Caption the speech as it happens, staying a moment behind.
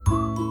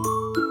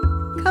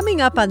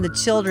Coming up on the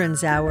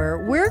Children's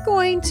Hour, we're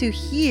going to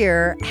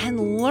hear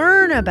and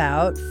learn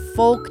about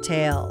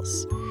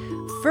folktales.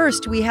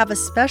 First, we have a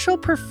special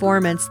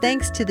performance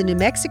thanks to the New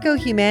Mexico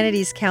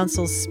Humanities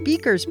Council's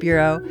Speakers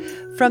Bureau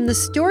from the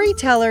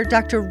storyteller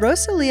Dr.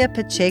 Rosalia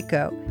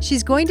Pacheco.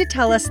 She's going to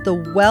tell us the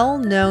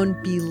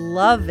well-known,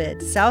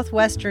 beloved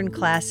Southwestern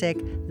classic,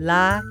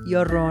 La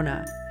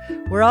Llorona.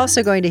 We're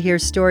also going to hear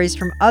stories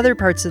from other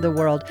parts of the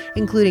world,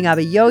 including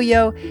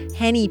Abayoyo,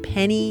 Henny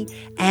Penny,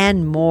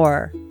 and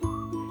more.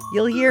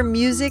 You'll hear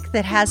music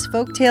that has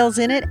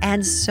folktales in it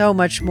and so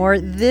much more.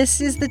 This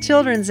is the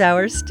Children's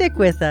Hour. Stick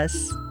with us.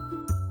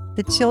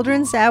 The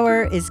Children's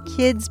Hour is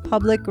kids'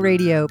 public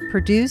radio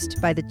produced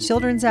by the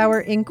Children's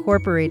Hour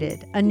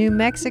Incorporated, a New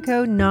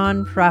Mexico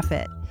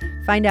nonprofit.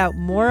 Find out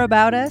more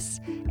about us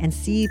and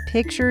see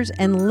pictures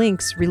and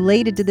links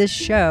related to this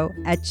show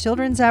at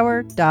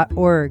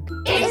childrenshour.org.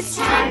 It's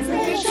time for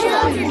the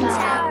Children's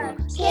Hour,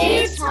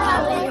 kids'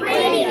 public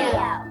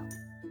radio.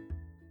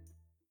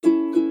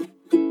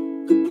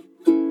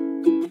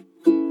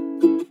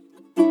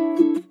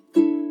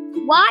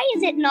 Why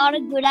is it not a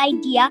good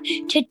idea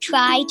to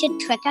try to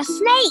trick a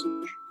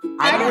snake?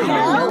 I don't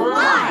know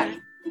why.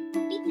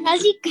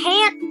 Because he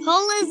can't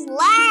pull his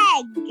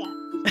leg.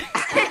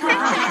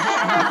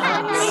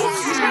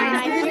 It's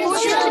time for the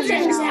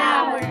Children's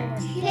Hour,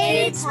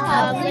 kids'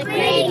 public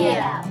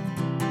radio.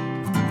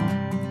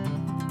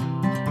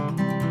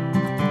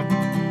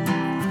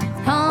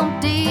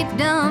 Humpty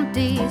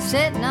Dumpty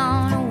sitting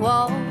on a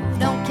wall,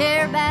 don't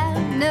care about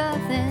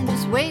nothing,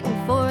 just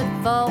waiting for the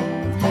fall.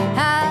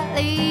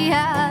 Holly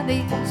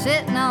Hobby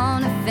sitting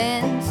on a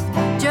fence,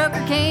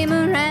 Joker came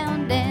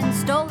around and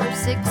stole her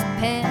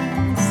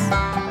sixpence.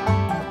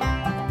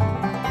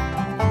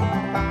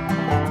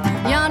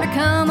 Yonder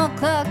come old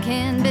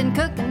cluckin', been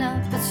cooking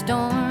up a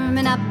storm,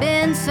 and I've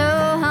been so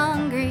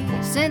hungry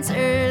since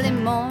early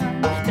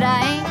morn. But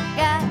I ain't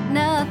got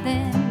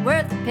nothing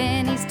worth a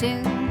penny's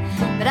tune,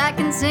 but I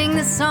can sing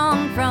this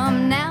song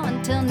from now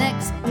until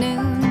next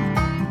noon.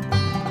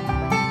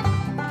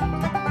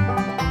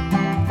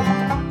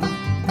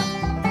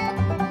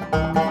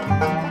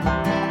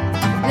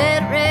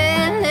 Little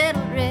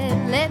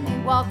red, let me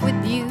walk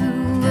with you.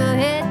 We'll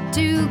head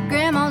to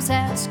Grandma's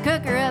house,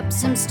 cook her up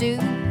some stew.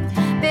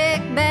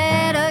 Big,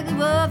 bad, ugly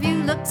wolf,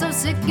 you look so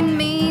sick and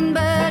mean,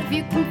 but if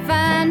you can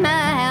find my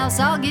house,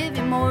 I'll give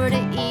you more to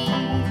eat.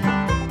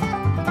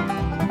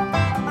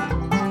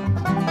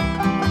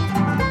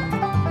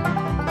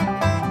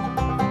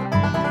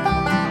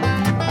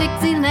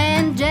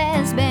 Dixieland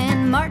jazz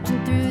band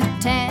marching through the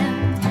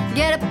town.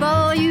 Get up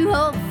all you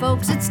old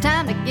folks, it's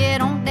time to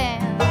get on down.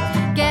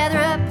 Gather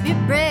up your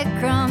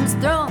breadcrumbs,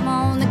 throw them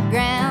on the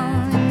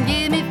ground.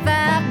 Give me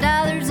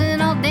 $5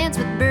 and I'll dance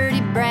with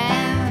Bertie Brown.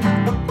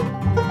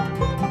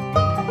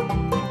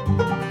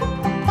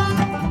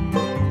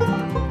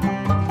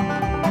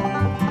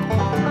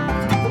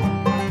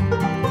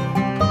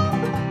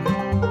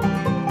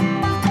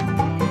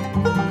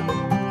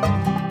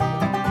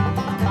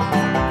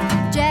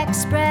 Jack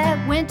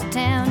Sprat went to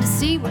town to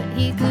see what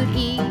he could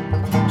eat.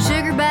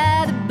 Sugar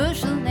by the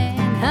bushel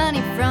and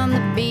honey from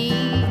the bee.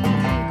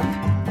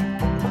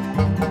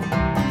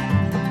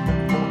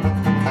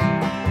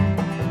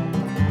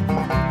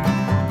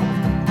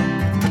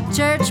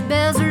 Church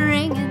bells are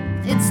ringing,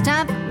 it's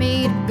time for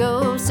me to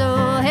go. So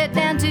I'll head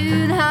down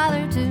to the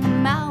holler to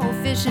my old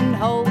fishing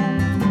hole.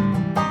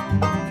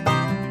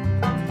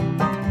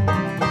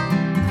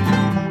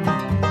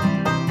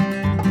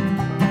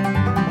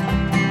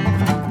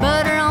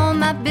 Butter on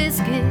my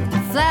biscuit,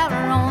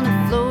 flour on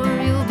the floor.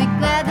 You'll be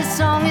glad the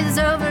song is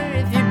over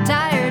if you're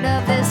tired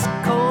of this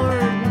chord.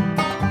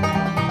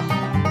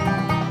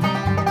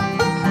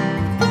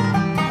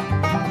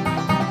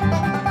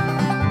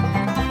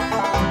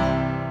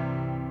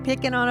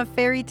 Picking on a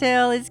fairy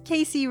tale is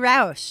Casey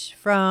Rausch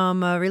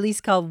from a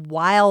release called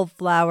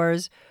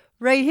Wildflowers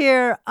right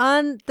here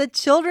on the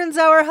Children's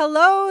Hour.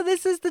 Hello,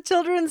 this is the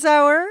Children's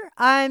Hour.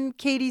 I'm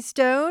Katie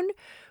Stone.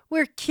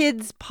 We're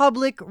Kids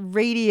Public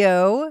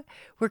Radio.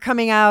 We're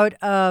coming out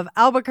of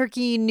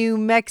Albuquerque, New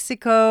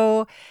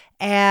Mexico,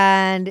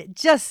 and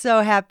just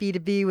so happy to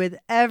be with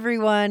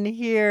everyone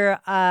here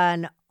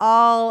on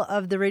all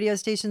of the radio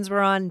stations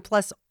we're on,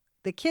 plus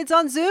the kids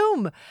on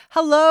Zoom.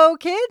 Hello,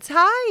 kids.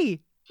 Hi.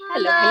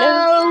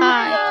 Hello.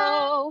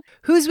 Hi.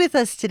 Who's with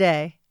us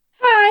today?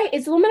 Hi,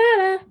 it's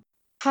Luminata.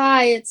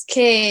 Hi, it's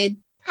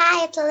Cade.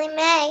 Hi, it's Lily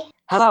Mae.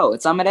 Hello,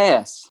 it's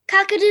Amadeus.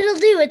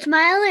 Cock-a-doodle-doo, it's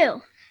Maya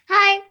Lou.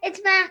 Hi, it's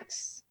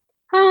Max.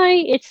 Hi,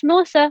 it's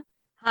Melissa.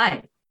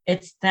 Hi,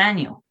 it's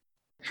Daniel.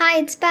 Hi,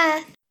 it's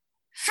Beth.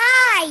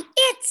 Hi,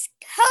 it's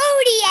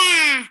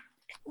Kodiak.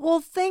 Well,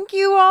 thank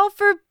you all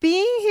for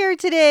being here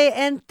today,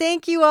 and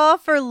thank you all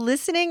for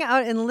listening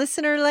out in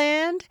listener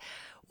land.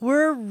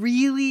 We're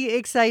really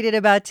excited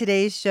about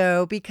today's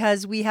show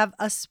because we have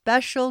a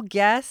special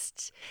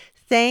guest.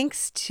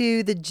 Thanks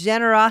to the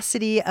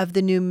generosity of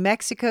the New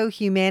Mexico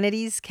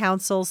Humanities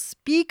Council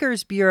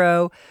Speakers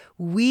Bureau,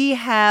 we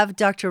have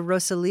Dr.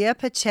 Rosalia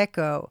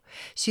Pacheco.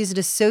 She's an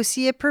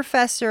associate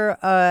professor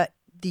at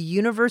the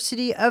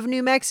University of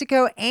New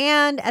Mexico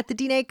and at the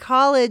DNA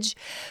College.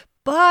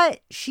 But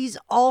she's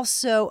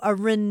also a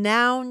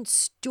renowned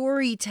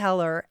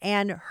storyteller,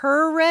 and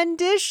her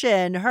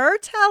rendition, her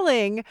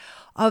telling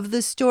of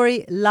the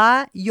story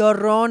La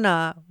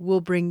Llorona will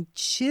bring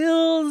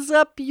chills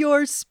up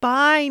your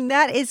spine.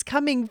 That is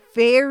coming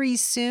very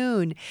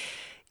soon.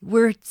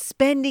 We're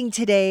spending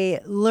today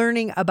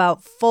learning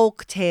about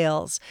folk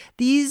tales.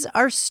 These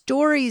are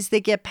stories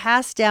that get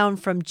passed down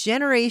from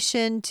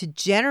generation to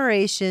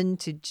generation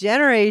to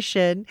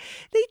generation.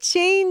 They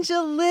change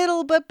a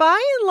little, but by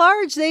and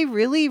large, they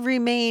really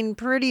remain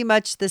pretty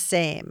much the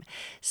same.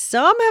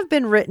 Some have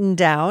been written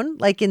down,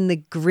 like in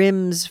the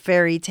Grimm's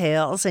fairy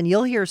tales, and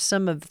you'll hear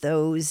some of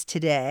those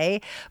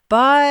today.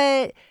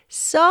 But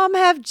some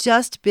have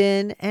just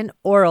been an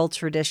oral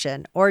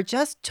tradition or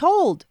just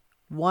told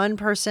one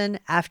person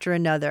after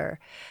another.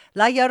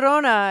 La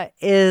Llorona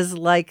is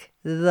like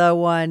the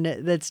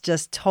one that's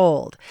just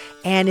told,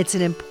 and it's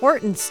an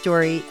important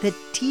story that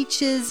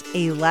teaches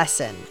a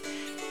lesson.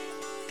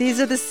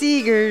 These are the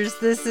Seegers.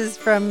 This is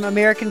from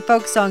American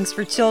Folk Songs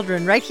for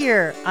Children, right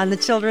here on the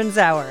Children's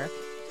Hour.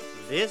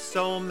 This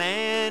old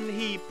man,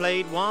 he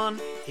played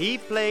one. He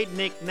played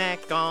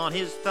knick-knack on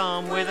his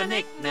thumb with a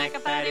knick-knack, a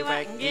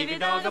paddywhack, and give your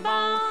dog a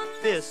bone.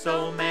 This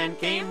old man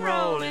came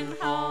rolling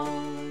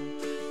home.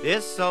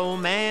 This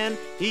old man,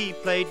 he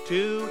played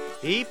two.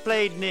 He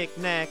played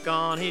knick-knack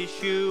on his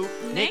shoe.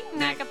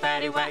 Knick-knack, a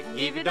paddywhack,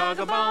 give your dog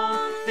a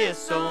bone.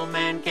 This old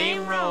man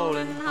came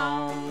rolling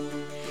home.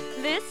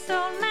 This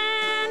old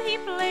man, he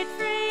played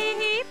free.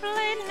 He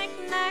played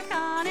knick-knack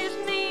on his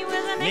knee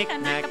with a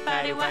Knick-knack, a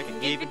paddywhack,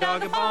 and give your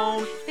dog a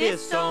bone.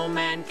 This old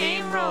man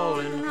came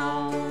rolling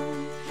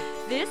home.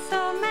 This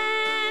old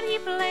man, he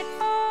played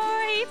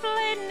four. He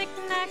played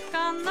knick-knack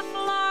on the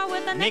floor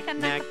with a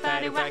Knick-knack,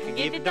 paddywhack, and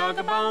give your dog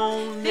a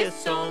bone.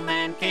 This old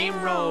man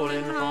came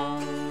rolling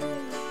home.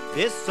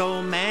 This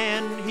old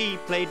man, he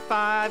played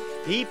five.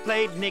 He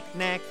played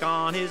knick-knack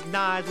on his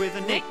knives with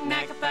a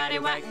knick-knack, a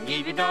paddywhack, and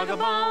give your dog a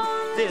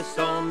bone. This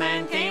old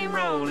man came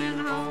rolling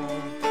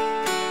home.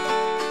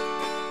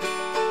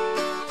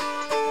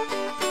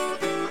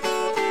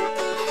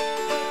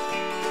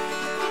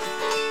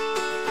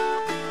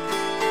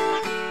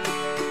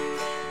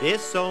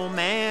 This old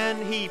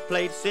man, he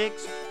played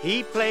six.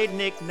 He played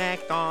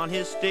knick-knack on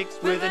his sticks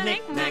with a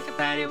knick-knack, a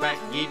paddywhack,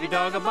 and give your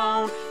dog a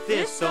bone.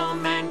 This old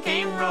man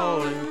came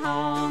rolling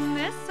home.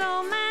 This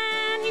old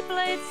man, he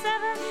played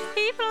seven.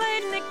 He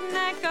played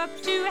knick-knack up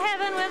to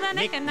heaven with a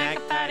Knick-knack,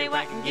 a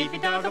paddywhack, and give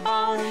your dog a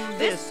bone.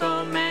 This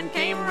old man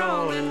came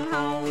rolling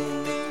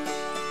home.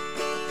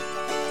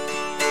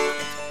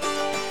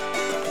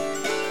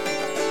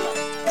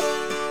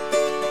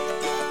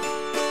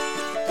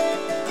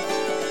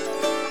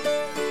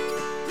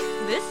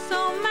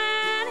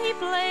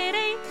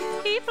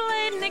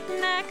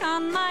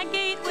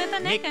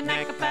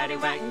 Knick-knack, a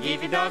paddywhack, and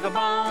give your dog a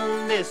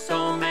bone. This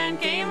old man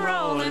came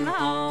rolling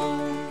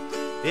home.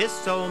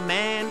 This old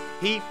man,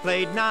 he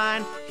played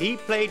nine. He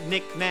played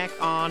knick-knack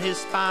on his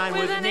spine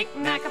with a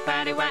knick-knack, a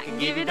paddywhack, and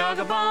give your dog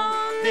a bone.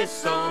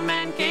 This old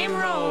man came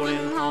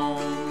rolling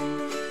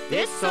home.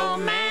 This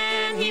old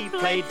man, he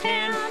played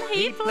 10.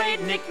 He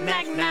played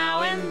knick-knack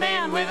now and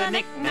then with a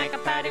knick-knack, a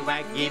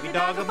paddywhack, give your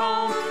dog a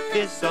bone.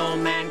 This old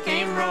man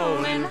came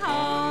rolling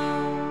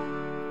home.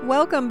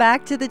 Welcome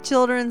back to the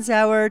Children's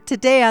Hour.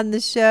 Today on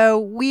the show,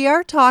 we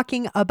are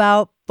talking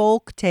about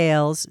folk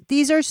tales.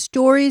 These are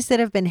stories that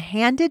have been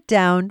handed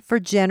down for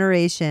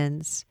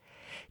generations.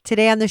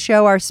 Today on the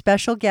show, our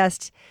special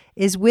guest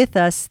is with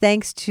us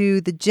thanks to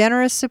the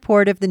generous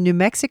support of the New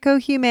Mexico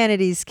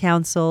Humanities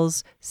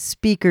Council's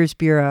Speakers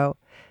Bureau.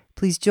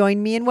 Please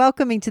join me in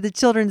welcoming to the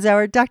Children's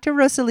Hour Dr.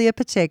 Rosalia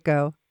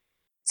Pacheco.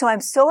 So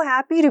I'm so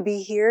happy to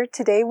be here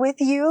today with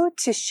you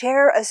to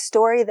share a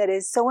story that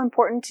is so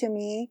important to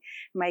me,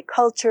 my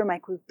culture, my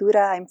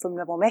cultura. I'm from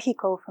Nuevo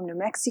Mexico, from New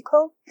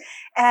Mexico.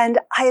 And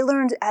I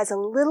learned as a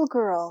little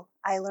girl,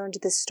 I learned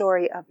the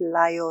story of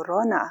La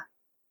Llorona.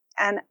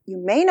 And you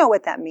may know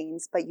what that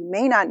means, but you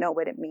may not know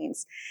what it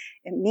means.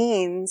 It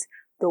means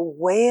the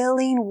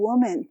wailing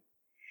woman.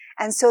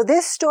 And so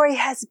this story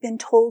has been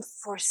told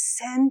for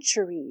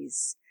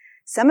centuries.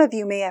 Some of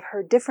you may have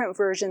heard different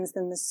versions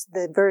than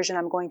the version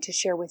I'm going to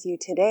share with you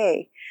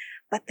today.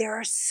 But there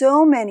are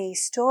so many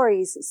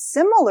stories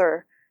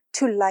similar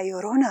to La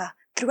Llorona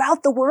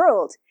throughout the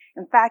world.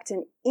 In fact,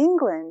 in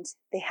England,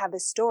 they have a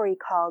story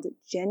called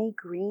Jenny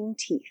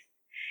Greenteeth.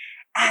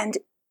 And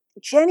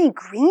Jenny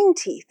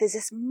Greenteeth is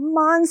this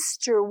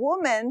monster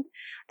woman,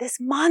 this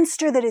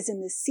monster that is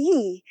in the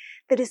sea,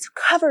 that is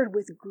covered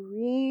with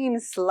green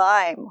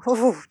slime.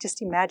 Ooh,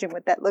 just imagine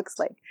what that looks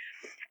like.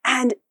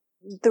 And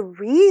the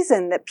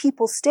reason that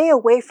people stay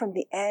away from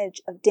the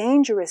edge of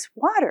dangerous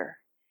water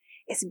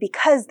is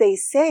because they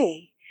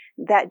say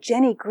that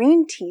Jenny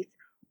Greenteeth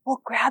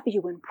will grab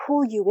you and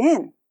pull you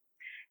in.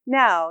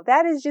 Now,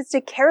 that is just a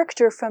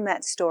character from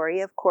that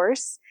story, of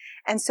course.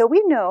 And so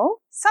we know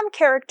some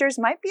characters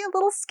might be a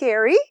little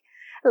scary,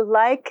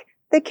 like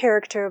the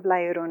character of La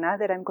Llorona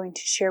that I'm going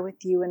to share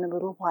with you in a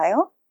little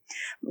while.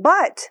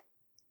 But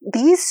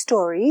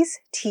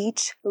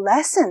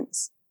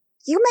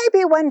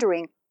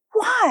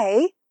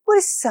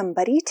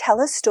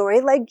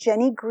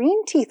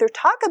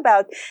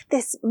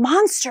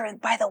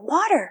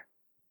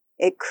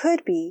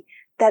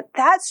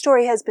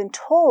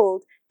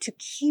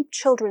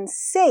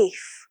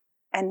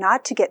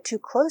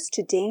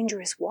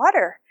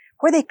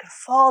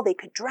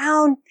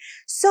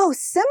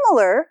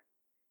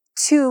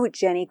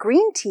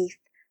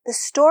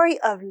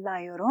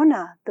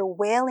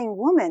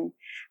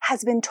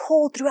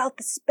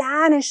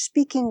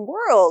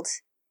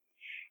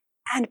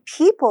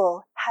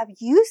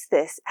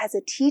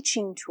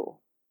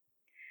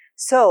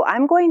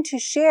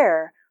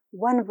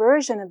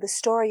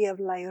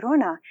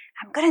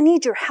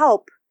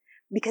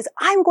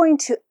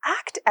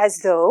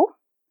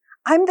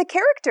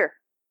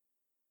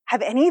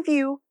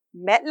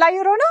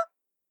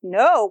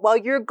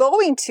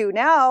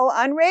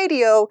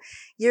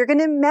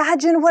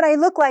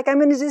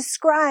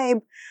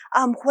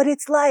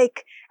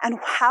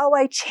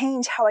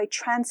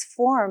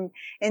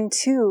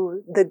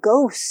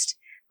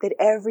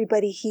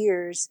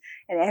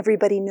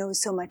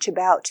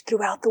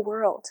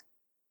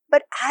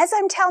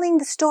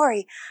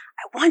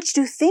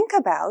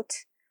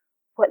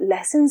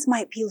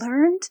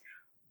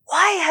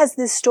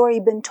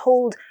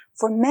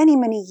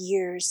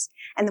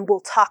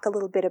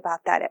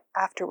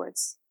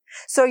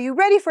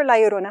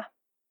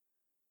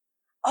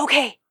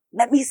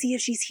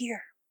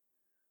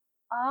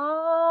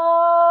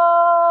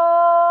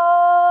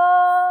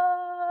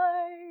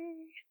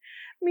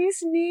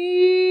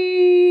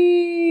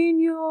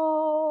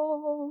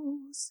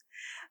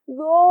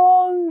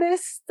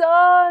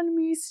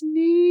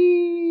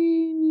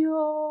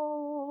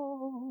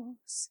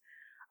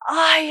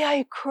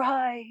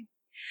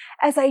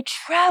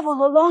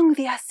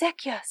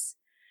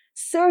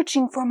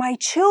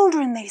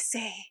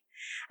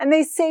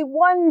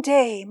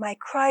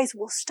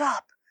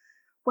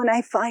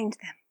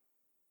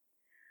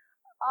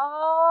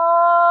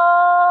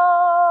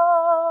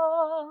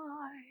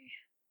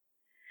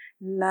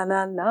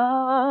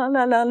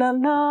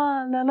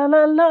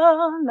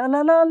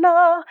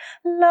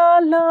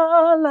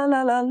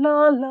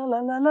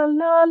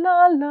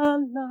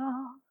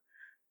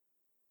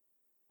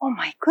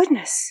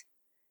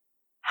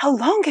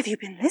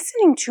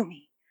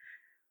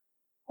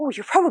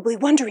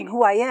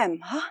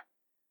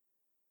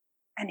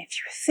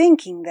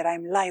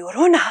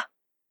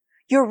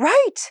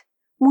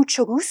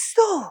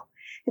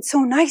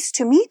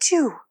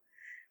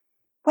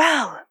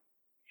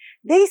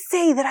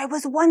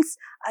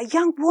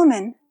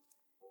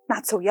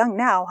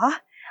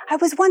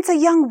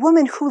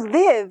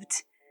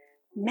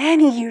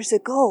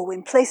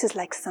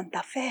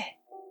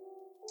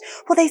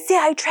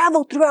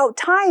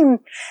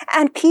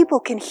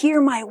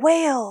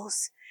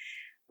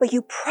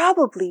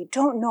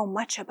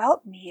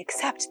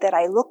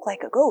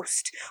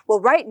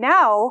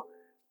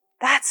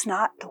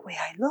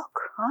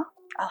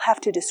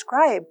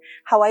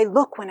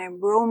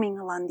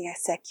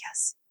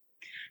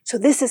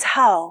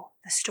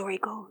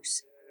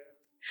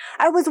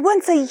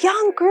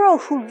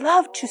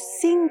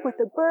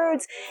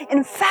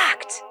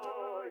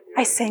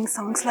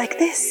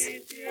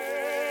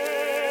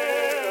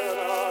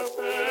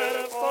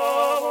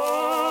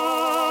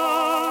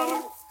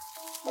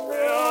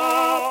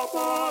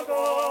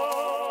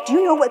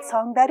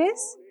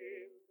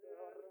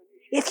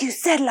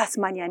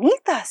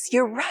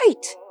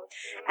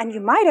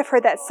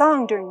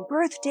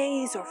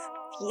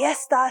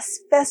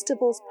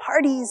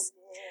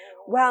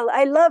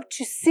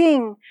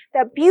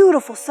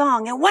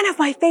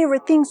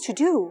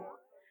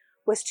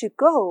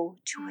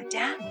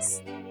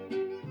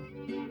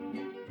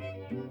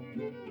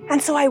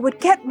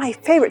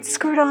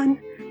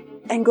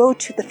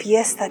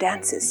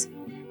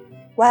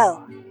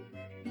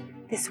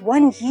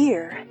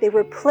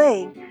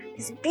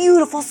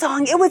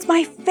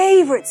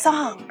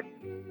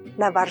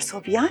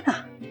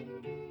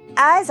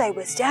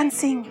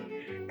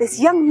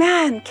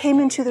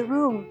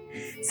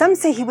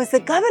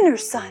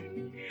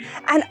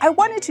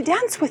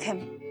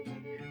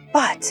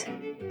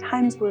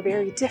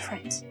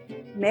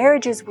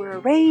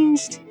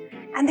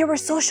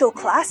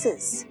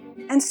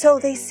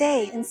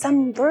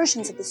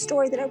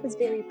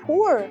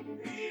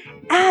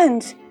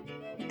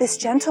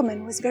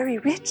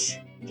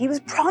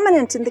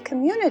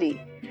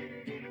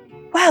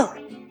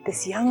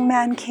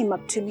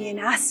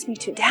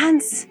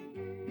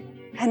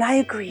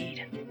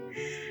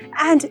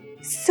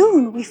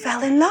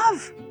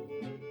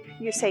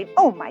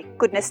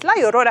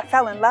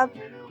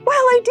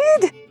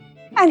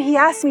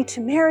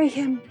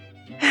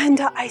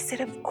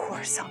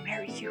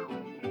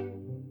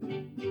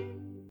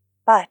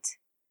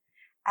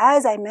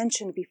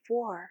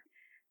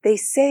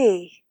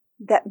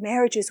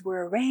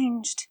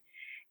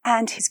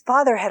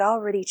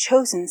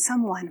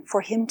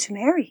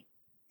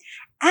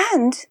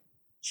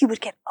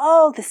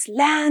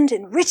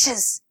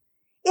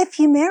if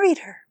he married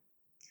her.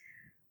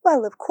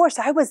 Well, of course,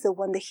 I was the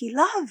one that he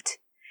loved,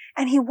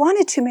 and he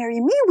wanted to marry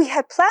me. We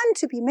had planned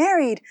to be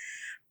married,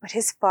 but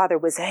his father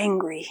was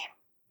angry.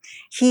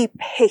 He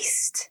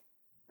paced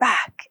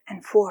back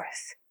and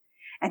forth,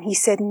 and he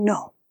said,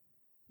 "No,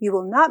 you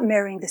will not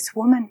marry this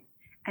woman,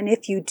 and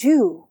if you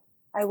do,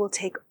 I will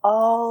take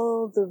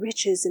all the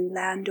riches and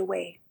land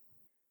away."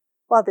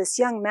 Well, this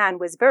young man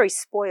was very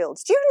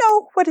spoiled. Do you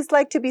know what it's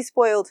like to be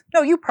spoiled?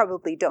 No, you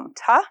probably don't,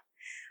 huh?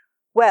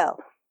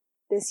 Well,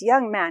 this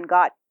young man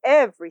got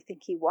everything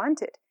he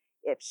wanted.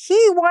 If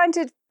he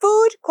wanted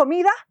food,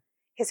 comida,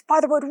 his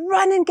father would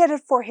run and get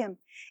it for him.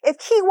 If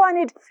he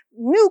wanted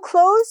new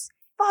clothes,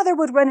 father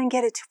would run and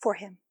get it for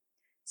him.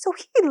 So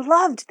he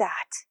loved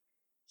that.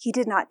 He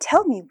did not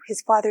tell me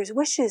his father's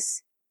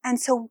wishes. And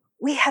so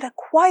we had a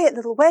quiet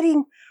little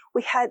wedding.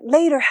 We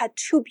later had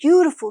 2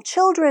 beautiful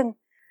children.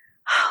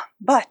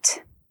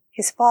 But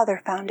his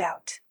father found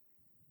out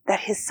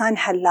that his son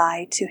had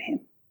lied to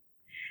him.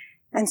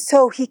 And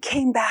so he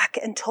came back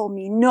and told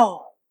me,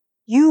 "No,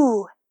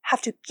 you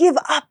have to give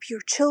up your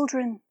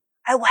children.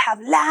 I will have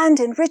land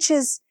and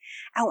riches,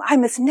 and I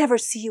must never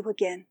see you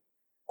again."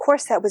 Of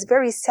course, that was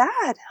very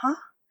sad,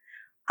 huh?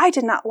 I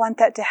did not want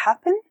that to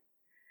happen.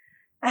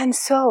 And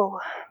so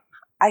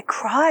I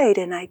cried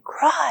and I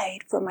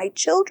cried for my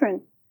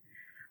children,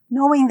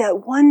 knowing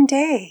that one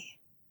day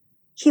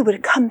he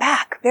would come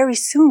back very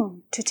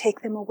soon to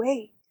take them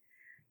away.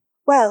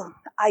 Well,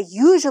 I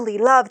usually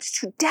loved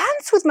to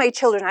dance with my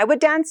children. I would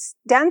dance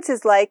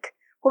dances like,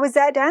 what was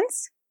that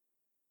dance?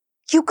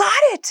 You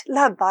got it,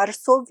 La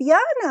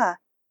Varsoviana.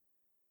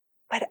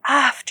 But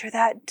after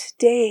that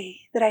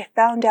day that I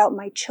found out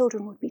my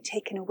children would be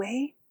taken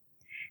away,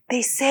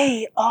 they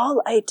say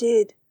all I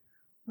did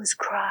was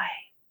cry.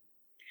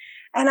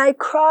 And I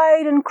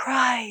cried and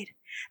cried.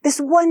 This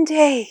one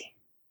day,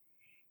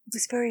 it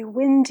was very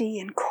windy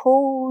and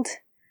cold,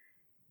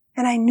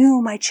 and I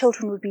knew my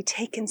children would be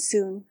taken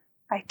soon.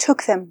 I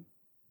took them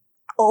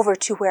over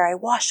to where I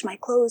washed my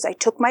clothes. I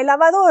took my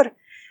lavador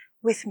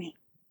with me.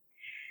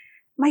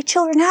 My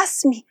children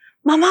asked me,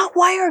 "Mama,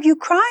 why are you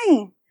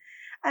crying?"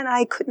 And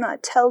I could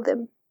not tell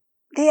them.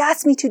 They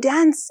asked me to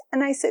dance,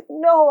 and I said,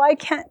 "No, I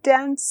can't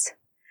dance."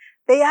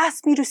 They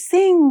asked me to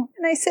sing,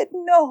 and I said,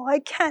 "No, I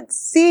can't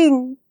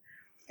sing."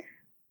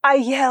 I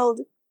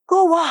yelled,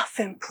 "Go off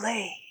and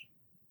play."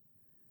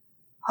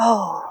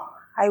 Oh,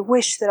 I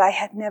wish that I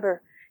had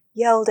never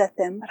yelled at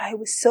them, but I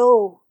was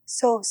so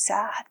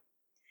sad.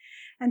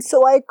 And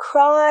so I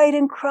cried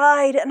and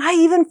cried, and I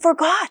even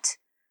forgot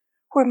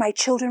where my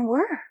children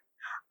were.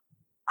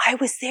 I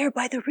was there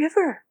by the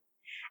river,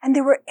 and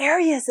there were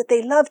areas that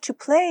they loved to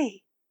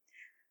play.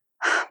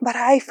 But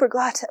I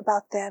forgot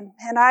about them,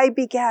 and I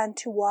began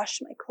to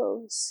wash my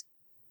clothes.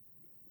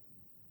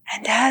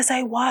 And as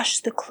I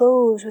washed the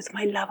clothes with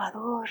my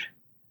lavador,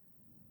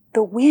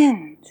 the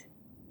wind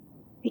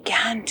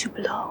began to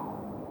blow.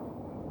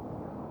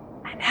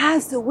 And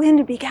as the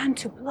wind began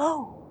to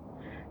blow,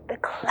 the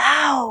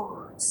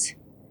clouds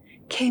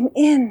came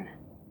in,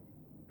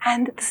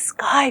 and the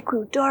sky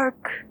grew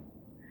dark.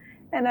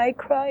 And I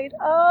cried,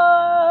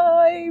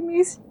 "Ay,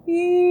 mis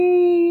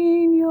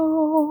niños."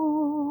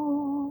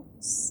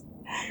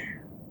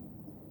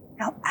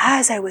 Now,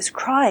 as I was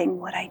crying,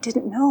 what I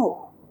didn't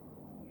know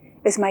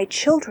is my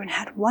children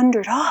had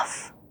wandered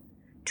off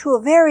to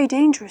a very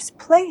dangerous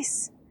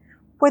place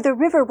where the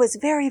river was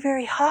very,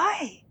 very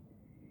high.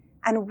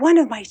 And one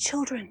of my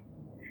children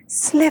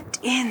slipped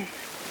in,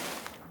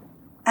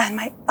 and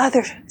my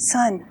other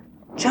son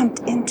jumped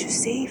in to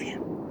save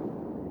him.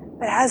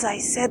 But as I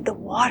said, the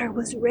water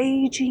was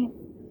raging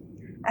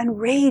and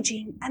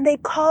raging, and they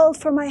called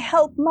for my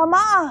help,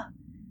 "Mama!"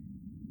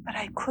 But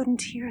I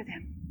couldn't hear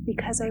them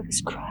because I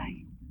was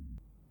crying.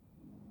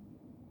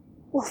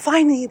 Well,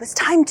 finally, it was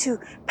time to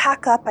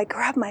pack up. I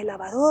grabbed my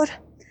lavador,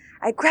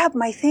 I grabbed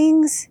my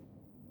things,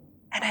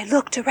 and I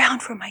looked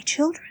around for my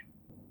children.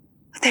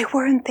 But they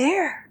weren't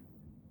there.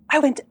 I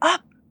went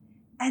up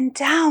and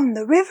down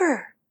the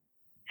river,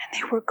 and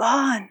they were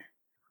gone.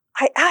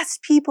 I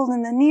asked people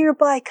in the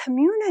nearby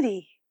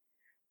community,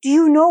 "Do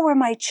you know where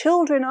my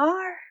children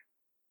are?"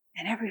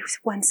 And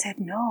everyone said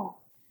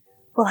no.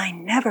 Well, I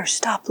never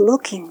stopped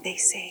looking, they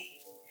say.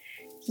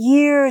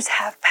 Years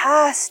have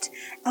passed,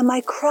 and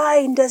my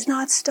crying does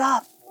not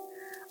stop.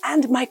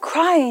 And my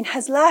crying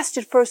has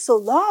lasted for so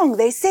long.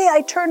 They say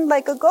I turned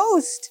like a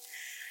ghost.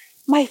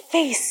 My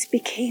face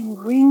became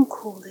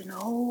wrinkled and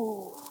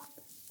old.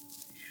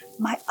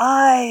 My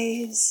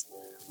eyes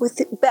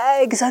with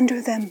bags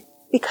under them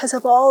because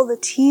of all the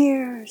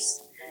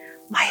tears.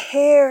 My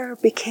hair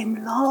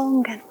became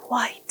long and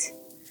white.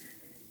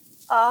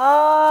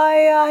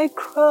 I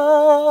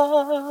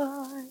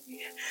cry,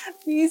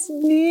 mis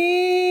niños.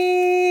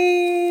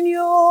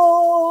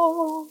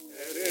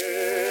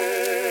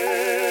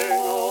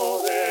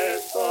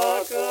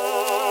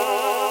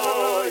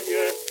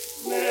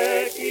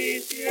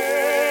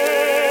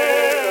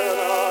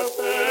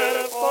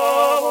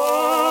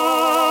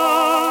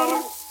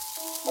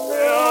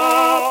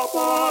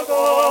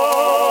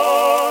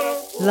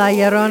 La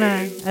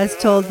Llorona, as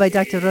told by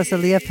Dr.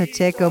 Rosalia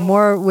Pacheco.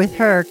 More with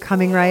her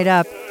coming right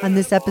up on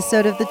this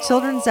episode of the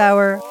Children's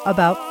Hour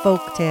about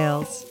folk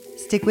tales.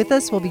 Stick with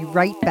us. We'll be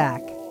right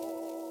back.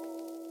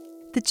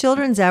 The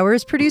Children's Hour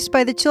is produced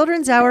by the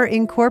Children's Hour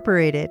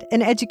Incorporated,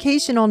 an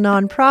educational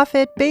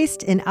nonprofit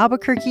based in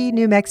Albuquerque,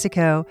 New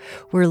Mexico.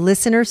 We're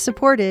listener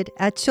supported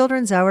at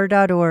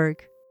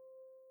childrenshour.org.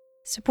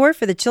 Support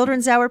for the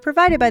Children's Hour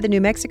provided by the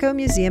New Mexico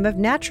Museum of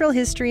Natural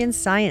History and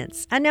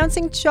Science,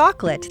 announcing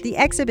Chocolate, the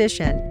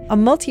exhibition, a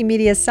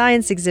multimedia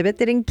science exhibit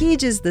that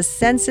engages the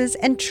senses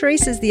and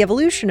traces the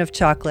evolution of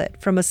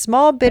chocolate from a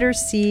small bitter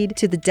seed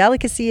to the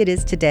delicacy it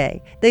is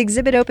today. The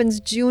exhibit opens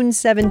June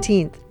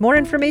 17th. More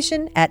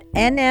information at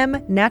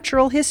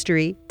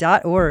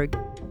nmnaturalhistory.org.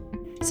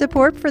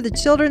 Support for the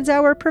Children's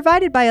Hour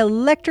provided by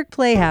Electric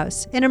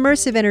Playhouse, an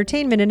immersive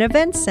entertainment and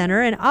events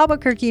center in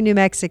Albuquerque, New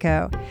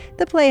Mexico.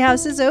 The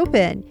Playhouse is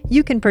open.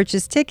 You can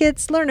purchase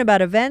tickets, learn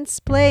about events,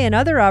 play, and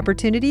other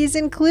opportunities,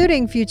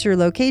 including future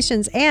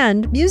locations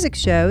and music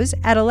shows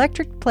at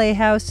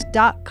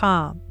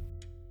electricplayhouse.com.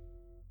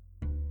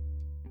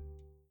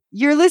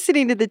 You're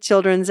listening to the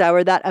Children's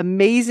Hour. That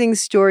amazing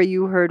story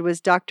you heard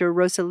was Dr.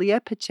 Rosalia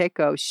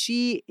Pacheco.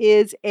 She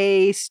is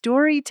a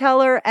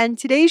storyteller, and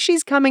today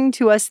she's coming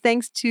to us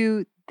thanks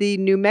to the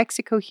New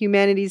Mexico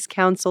Humanities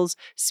Council's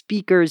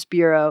Speakers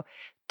Bureau.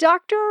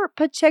 Dr.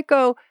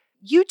 Pacheco,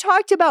 you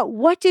talked about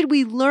what did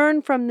we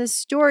learn from this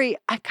story.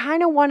 I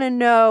kind of want to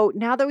know,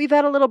 now that we've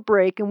had a little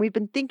break and we've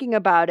been thinking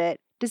about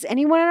it, does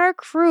anyone in our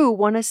crew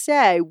want to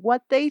say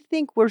what they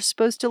think we're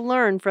supposed to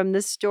learn from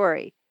this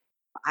story?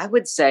 I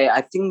would say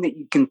I think that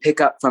you can pick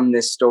up from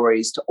this story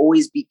is to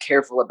always be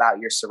careful about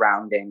your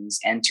surroundings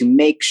and to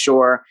make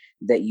sure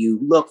that you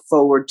look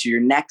forward to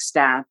your next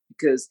step,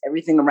 because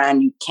everything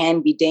around you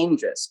can be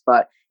dangerous.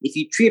 But if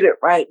you treat it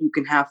right, you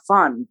can have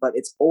fun, but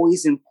it's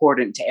always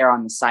important to err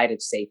on the side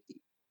of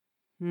safety.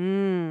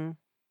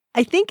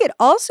 I think it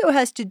also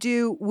has to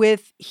do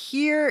with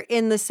here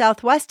in the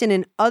Southwest and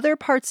in other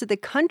parts of the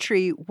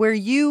country where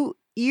you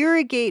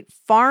irrigate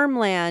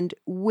farmland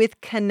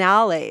with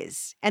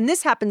canales. And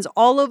this happens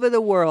all over the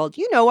world.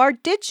 You know, our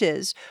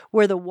ditches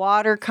where the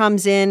water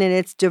comes in and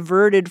it's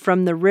diverted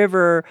from the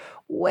river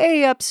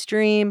way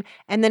upstream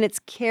and then it's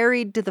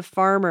carried to the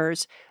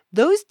farmers.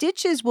 Those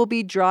ditches will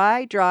be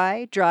dry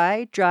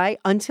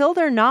until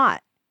they're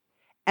not.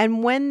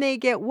 And when they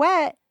get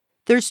wet,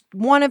 there's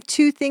one of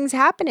two things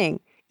happening.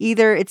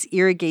 Either it's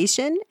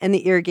irrigation and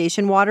the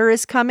irrigation water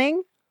is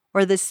coming,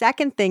 or the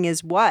second thing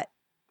is what?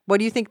 What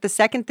do you think the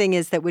second thing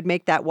is that would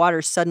make that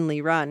water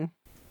suddenly run?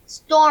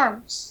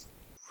 Storms.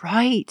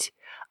 Right.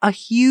 A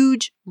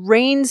huge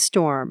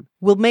rainstorm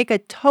will make a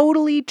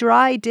totally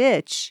dry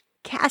ditch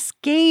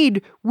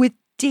cascade with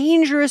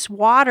dangerous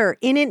water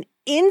in an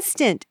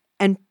instant.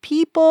 And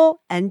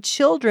people and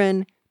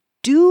children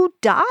do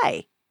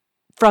die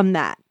from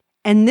that.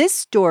 And this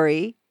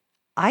story,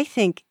 I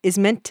think, is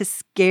meant to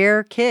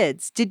scare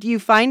kids. Did you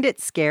find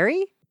it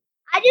scary?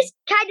 I just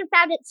kind of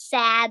found it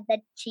sad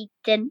that she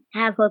didn't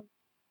have her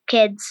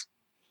kids.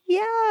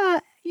 Yeah,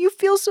 you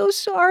feel so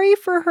sorry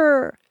for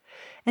her.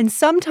 And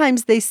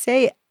sometimes they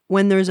say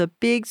when there's a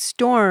big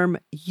storm,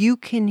 you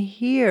can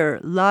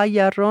hear La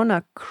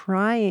Llorona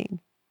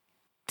crying.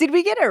 Did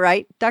we get it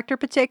right, Dr.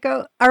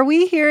 Pacheco? Are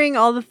we hearing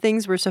all the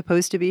things we're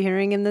supposed to be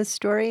hearing in this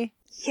story?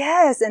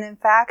 Yes, and in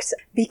fact,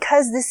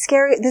 because this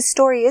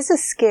story is a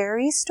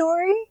scary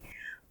story,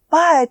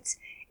 but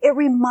it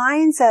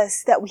reminds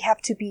us that we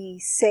have to be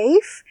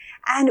safe.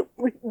 And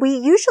we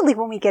usually,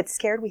 when we get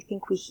scared, we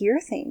think we hear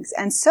things.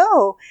 And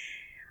so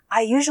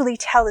I usually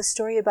tell a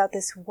story about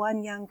this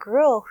one young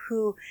girl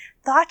who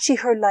thought she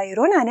heard La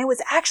Llorona, and it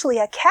was actually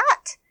a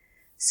cat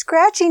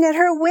scratching at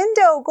her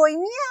window, going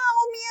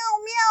meow, meow,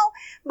 meow.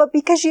 But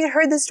because she had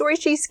heard the story,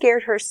 she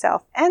scared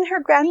herself. And her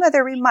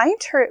grandmother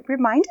reminded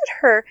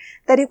her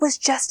that it was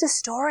just a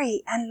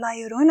story, and La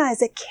Llorona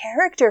is a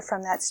character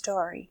from that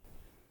story.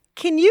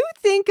 Can you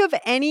think of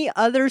any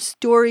other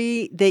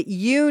story that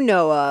you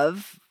know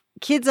of,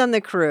 kids on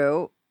the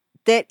crew,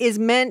 that is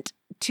meant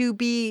to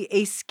be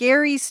a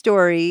scary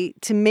story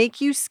to make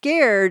you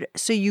scared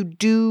so you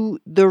do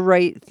the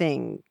right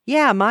thing?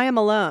 Yeah, Maya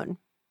Malone.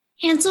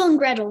 Hansel and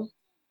Gretel.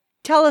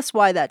 Tell us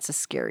why that's a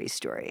scary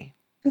story.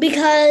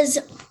 Because,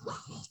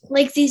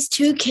 like, these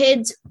two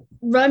kids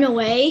run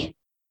away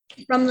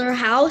from their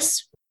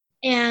house,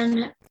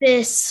 and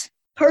this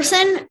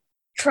person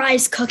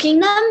tries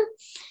cooking them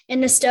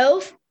in the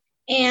stove,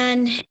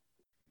 and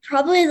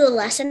probably the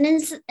lesson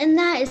in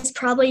that is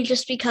probably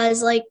just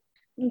because, like,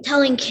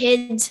 telling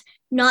kids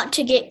not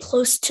to get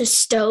close to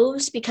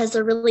stoves because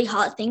they're really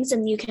hot things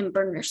and you can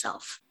burn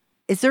yourself.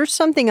 Is there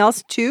something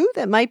else, too,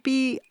 that might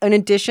be an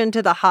addition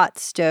to the hot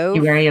stove?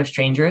 Be wary of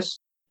strangers.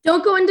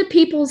 Don't go into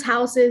people's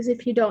houses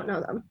if you don't know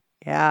them.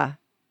 Yeah.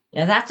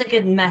 Yeah, that's a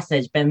good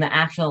message, but in the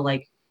actual,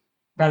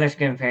 Brothers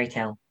Grimm fairy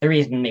tale, the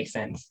reason makes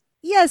sense.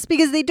 Yes,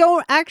 because they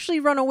don't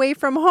actually run away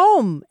from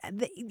home.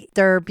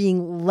 They're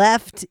being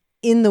left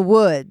in the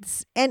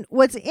woods. And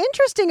what's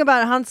interesting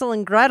about Hansel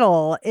and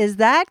Gretel is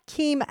that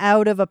came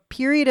out of a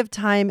period of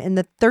time in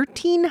the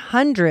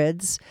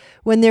 1300s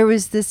when there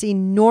was this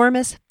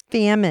enormous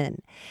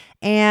famine.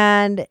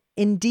 And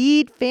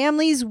indeed,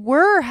 families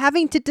were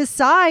having to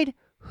decide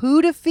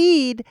who to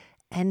feed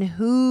and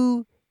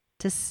who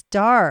to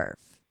starve.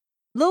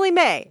 Lily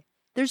May,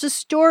 there's a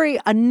story,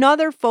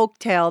 another folk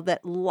tale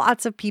that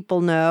lots of people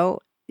know.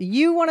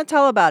 You want to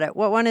tell about it.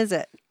 What one is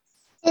it?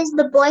 Is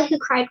The Boy Who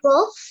Cried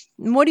Wolf.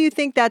 And what do you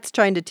think that's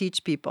trying to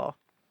teach people?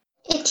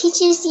 It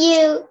teaches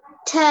you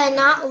to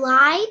not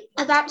lie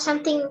about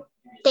something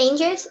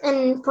dangerous and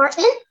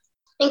important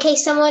in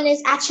case someone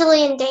is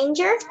actually in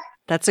danger.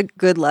 That's a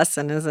good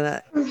lesson, isn't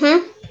it?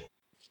 Mm-hmm.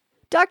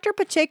 Dr.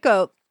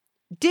 Pacheco,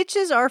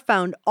 ditches are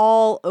found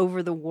all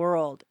over the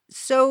world.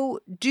 So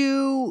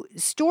do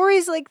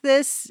stories like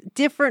this,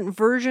 different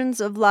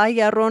versions of La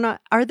Llorona,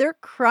 are there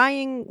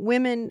crying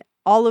women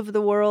all over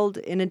the world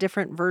in a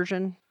different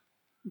version?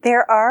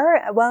 There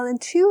are. Well, in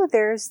two,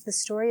 there's the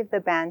story of the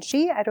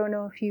Banshee. I don't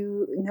know if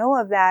you know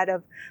of that,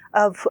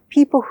 of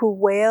people who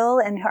wail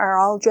and are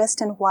all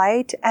dressed in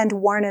white and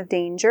warn of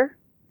danger.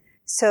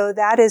 So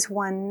that is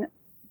one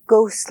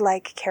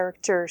ghost-like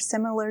character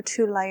similar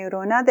to La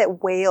Llorona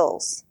that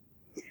wails.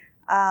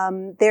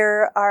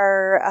 There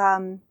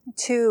are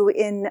two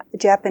in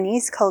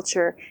Japanese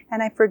culture,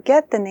 and I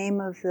forget the name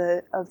of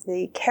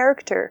the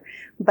character,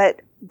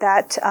 but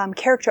that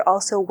character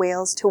also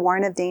wails to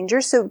warn of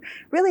danger. So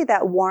really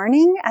that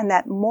warning and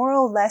that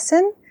moral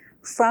lesson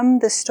from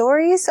the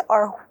stories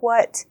are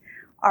what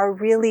are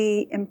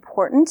really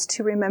important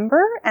to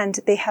remember, and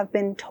they have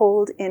been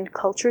told in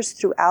cultures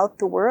throughout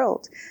the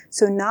world.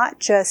 So not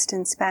just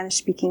in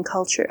Spanish-speaking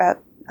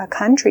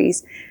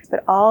countries,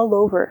 but all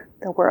over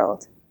the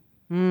world.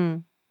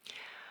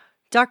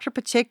 Dr.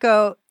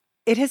 Pacheco,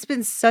 it has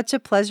been such a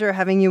pleasure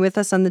having you with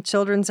us on the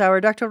Children's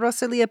Hour. Dr.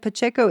 Rosalia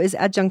Pacheco is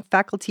adjunct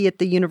faculty at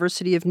the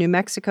University of New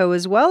Mexico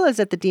as well as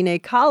at the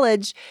DNA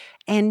College,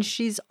 and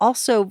she's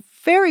also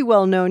very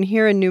well known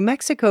here in New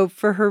Mexico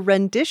for her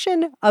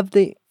rendition of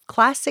the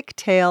classic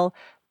tale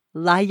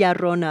La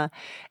Llorona.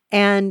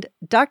 And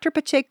Dr.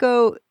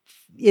 Pacheco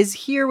is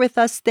here with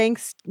us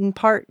thanks in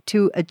part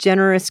to a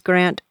generous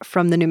grant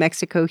from the New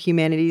Mexico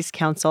Humanities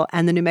Council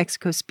and the New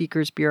Mexico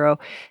Speakers Bureau.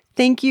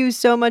 Thank you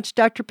so much,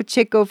 Dr.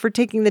 Pacheco, for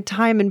taking the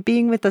time and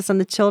being with us on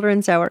the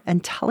Children's Hour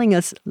and telling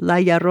us La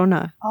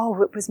Llorona.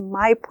 Oh, it was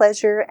my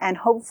pleasure, and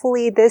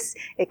hopefully this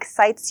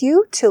excites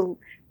you to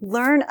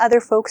learn other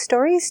folk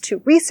stories,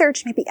 to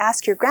research, maybe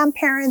ask your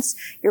grandparents,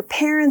 your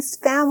parents,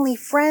 family,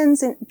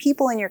 friends, and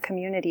people in your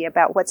community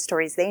about what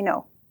stories they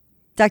know.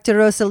 Dr.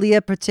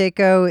 Rosalia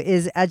Pacheco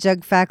is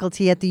adjunct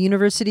faculty at the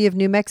University of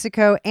New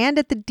Mexico and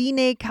at the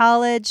DNA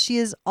College. She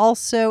is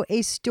also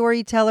a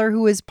storyteller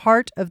who is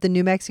part of the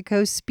New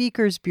Mexico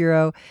Speakers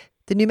Bureau.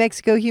 The New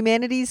Mexico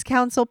Humanities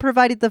Council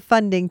provided the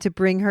funding to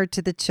bring her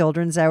to the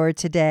Children's Hour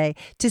today.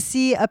 To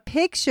see a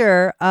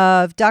picture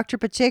of Dr.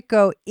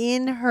 Pacheco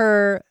in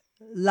her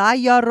La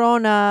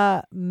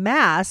Llorona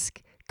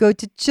mask, go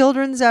to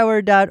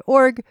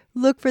childrenshour.org.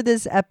 Look for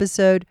this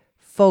episode,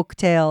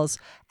 Folktales.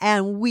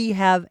 And we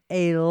have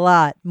a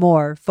lot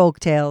more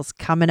folktales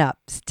coming up.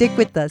 Stick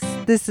with us.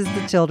 This is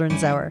the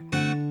Children's Hour.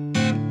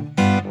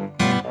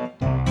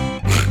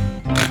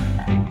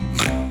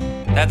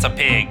 That's a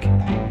pig.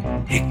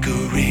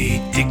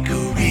 Hickory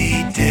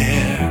dickory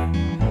dare,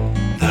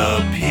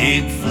 the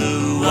pig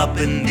flew up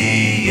in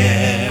the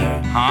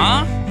air.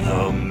 Huh?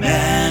 The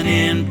man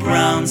in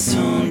brown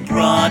soon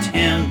brought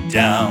him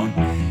down.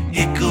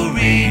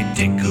 Hickory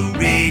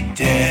dickory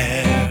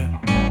dare,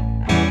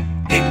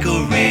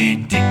 hickory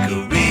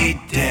dickory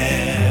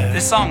dare.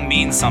 This song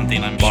means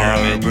something, I'm sure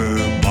of it.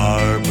 Barber,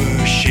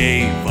 barber,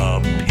 shave a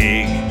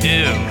pig.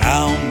 Ew.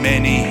 How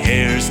many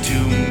hairs to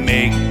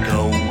make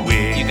a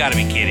wig? You gotta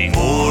be kidding.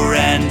 4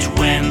 and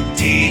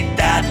 20,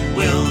 that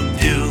will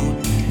do.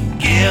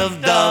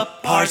 Give the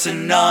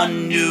parson a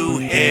new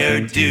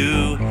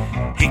hairdo.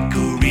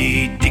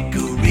 Hickory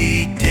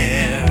dickory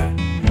dare,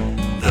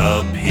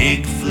 the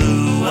pig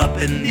flew up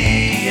in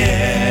the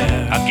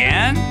air.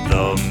 Again?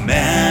 The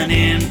man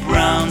in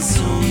brown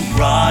soon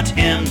brought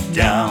him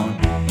down.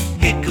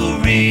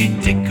 Hickory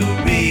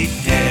dickory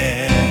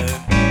dare,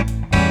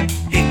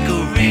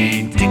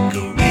 hickory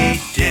dickory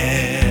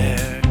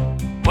dare.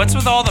 What's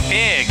with all the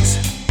pigs?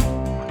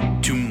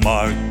 To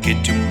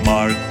market, to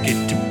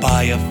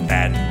buy a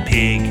fat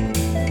pig.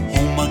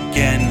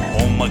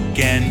 Home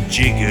again,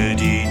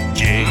 jiggity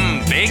jig.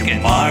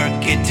 Bacon.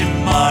 To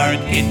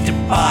market, to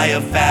buy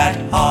a fat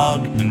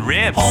hog. And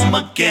ribs. Home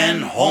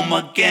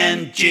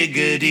again,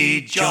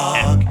 jiggity jog.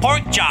 And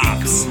pork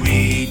chops.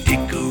 Hickory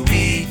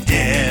dickory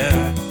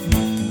dare,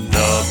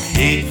 the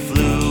pig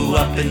flew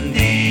up in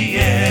the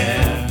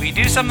air. We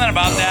do something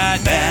about that.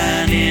 The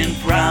man in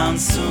brown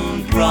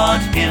soon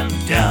brought him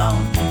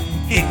down.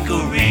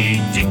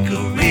 Hickory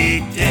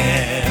dickory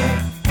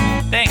dare.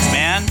 Thanks,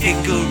 man.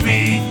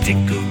 Hickory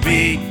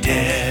dickory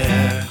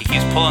dare. He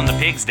keeps pulling the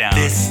pigs down.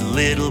 This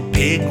little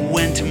pig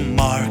went to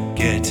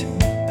market.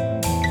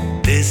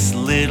 This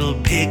little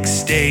pig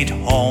stayed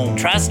home.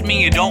 Trust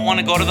me, you don't want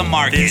to go to the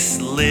market.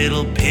 This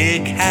little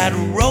pig had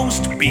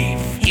roast beef.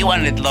 He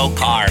wanted low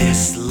carb.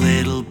 This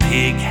little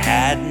pig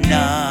had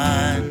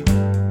none.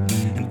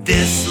 And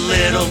this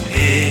little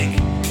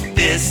pig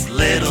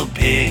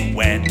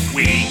went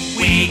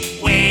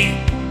wee,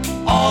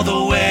 all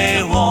the way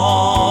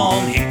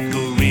home.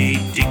 Hickory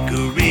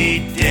dickory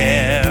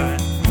dare,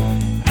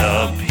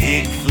 the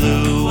pig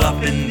flew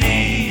up in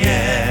the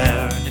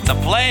air. It's a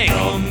plague.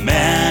 The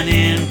man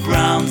in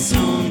brown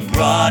soon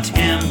brought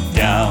him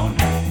down.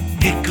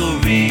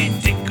 Hickory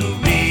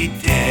dickory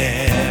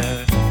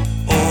dare,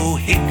 oh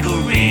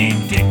hickory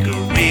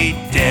dickory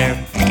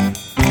dare.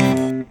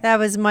 That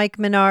was Mike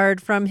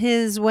Menard from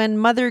his When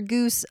Mother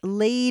Goose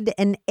Laid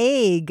an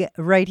Egg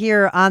right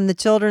here on the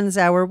Children's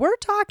Hour. We're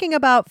talking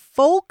about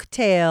folk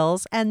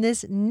tales, and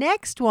this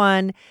next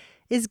one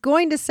is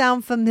going to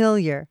sound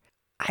familiar.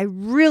 I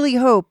really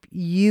hope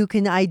you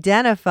can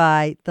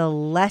identify the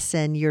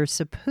lesson you're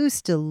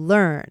supposed to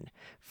learn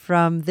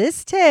from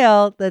this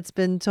tale that's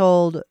been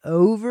told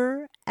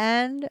over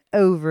and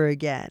over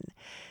again.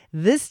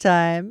 This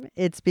time,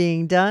 it's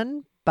being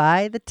done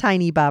by the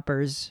Tiny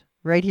Boppers.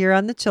 Right here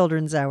on the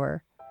Children's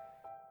Hour.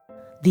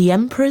 The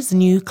Emperor's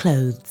New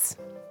Clothes.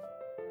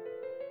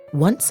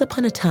 Once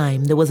upon a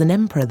time, there was an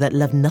emperor that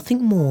loved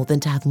nothing more than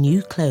to have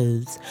new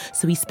clothes,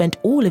 so he spent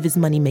all of his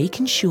money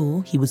making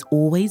sure he was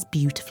always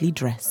beautifully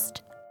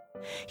dressed.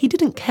 He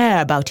didn't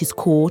care about his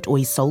court or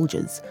his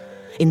soldiers.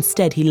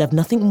 Instead, he loved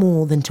nothing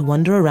more than to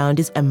wander around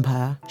his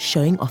empire,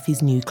 showing off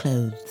his new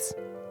clothes.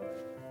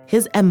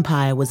 His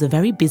empire was a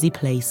very busy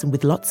place, and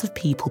with lots of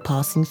people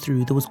passing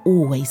through, there was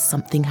always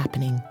something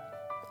happening.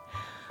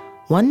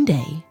 One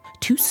day,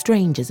 2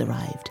 strangers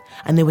arrived,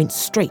 and they went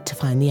straight to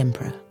find the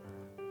emperor.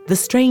 The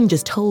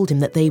strangers told him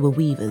that they were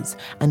weavers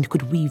and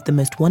could weave the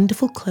most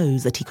wonderful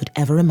clothes that he could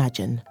ever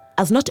imagine.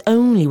 As not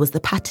only was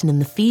the pattern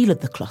and the feel of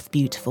the cloth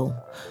beautiful,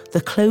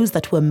 the clothes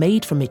that were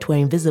made from it were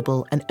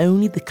invisible and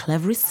only the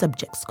cleverest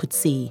subjects could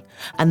see,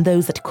 and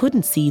those that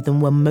couldn't see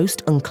them were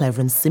most unclever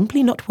and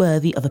simply not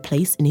worthy of a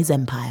place in his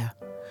empire.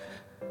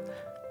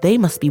 They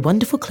must be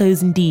wonderful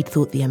clothes indeed,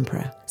 thought the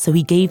emperor, so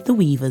he gave the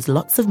weavers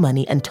lots of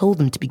money and told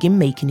them to begin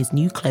making his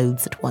new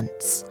clothes at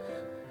once.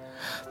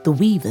 The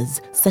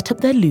weavers set up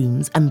their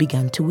looms and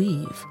began to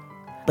weave.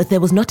 But there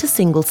was not a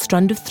single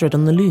strand of thread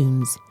on the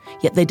looms,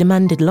 yet they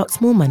demanded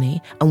lots more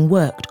money and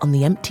worked on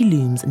the empty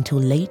looms until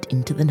late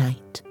into the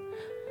night.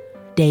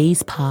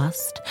 Days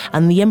passed,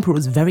 and the emperor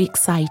was very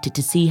excited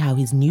to see how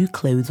his new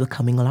clothes were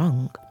coming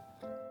along.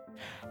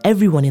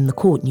 Everyone in the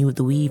court knew of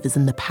the weavers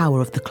and the power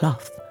of the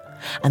cloth,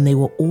 and they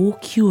were all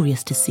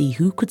curious to see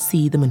who could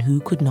see them and who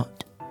could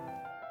not.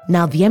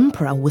 Now the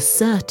emperor was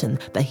certain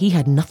that he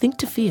had nothing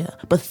to fear,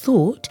 but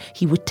thought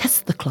he would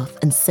test the cloth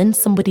and send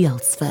somebody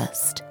else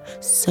first.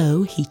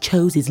 So he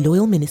chose his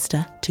loyal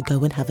minister to go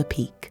and have a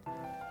peek.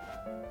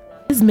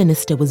 His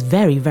minister was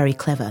very, very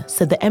clever,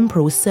 so the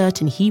emperor was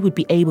certain he would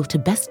be able to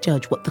best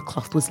judge what the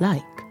cloth was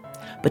like.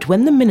 But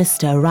when the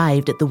minister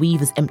arrived at the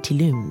weaver's empty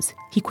looms,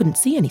 he couldn't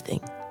see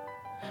anything.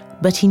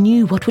 But he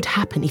knew what would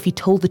happen if he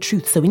told the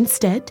truth, so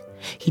instead,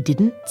 he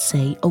didn't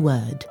say a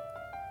word.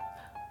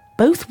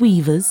 Both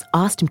weavers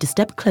asked him to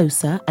step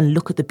closer and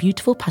look at the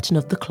beautiful pattern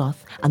of the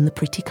cloth and the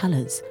pretty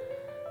colours.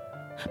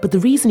 But the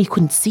reason he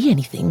couldn't see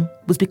anything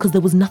was because there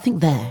was nothing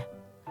there.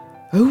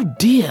 Oh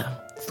dear,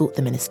 thought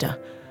the minister.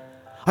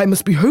 I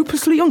must be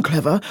hopelessly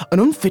unclever and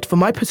unfit for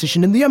my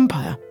position in the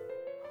empire.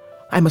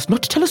 I must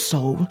not tell a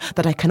soul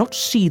that I cannot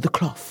see the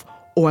cloth,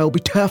 or I'll be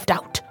turfed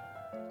out.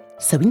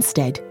 So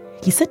instead,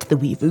 he said to the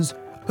weavers,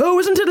 Oh,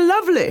 isn't it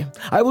lovely?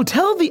 I will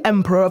tell the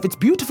emperor of its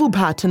beautiful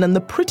pattern and the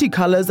pretty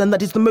colours and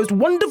that it's the most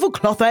wonderful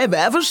cloth I have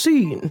ever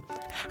seen.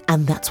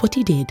 And that's what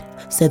he did.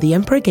 So the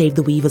emperor gave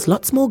the weavers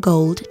lots more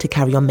gold to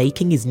carry on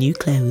making his new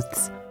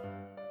clothes.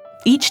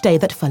 Each day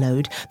that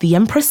followed, the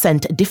emperor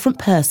sent a different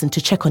person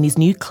to check on his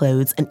new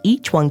clothes, and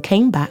each one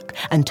came back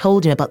and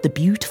told him about the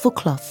beautiful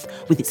cloth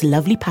with its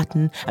lovely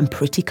pattern and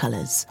pretty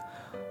colours,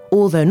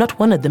 although not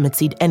one of them had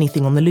seen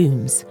anything on the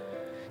looms.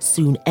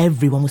 Soon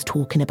everyone was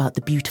talking about the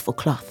beautiful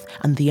cloth,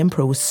 and the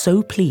emperor was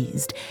so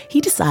pleased,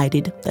 he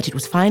decided that it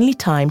was finally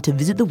time to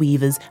visit the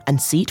weavers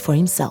and see it for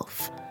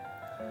himself.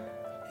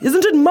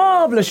 Isn't it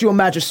marvellous, your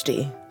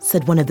majesty?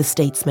 Said one of the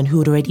statesmen who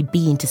had already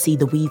been to see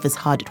the weavers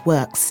hard at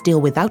work, still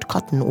without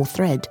cotton or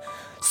thread.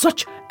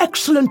 Such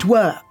excellent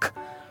work!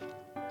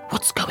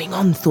 What's going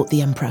on, thought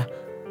the emperor.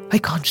 I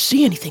can't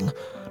see anything,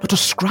 not a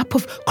scrap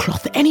of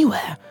cloth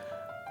anywhere.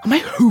 Am I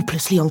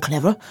hopelessly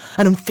unclever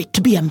and unfit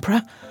to be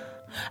emperor?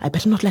 I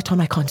better not let on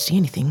I can't see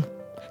anything.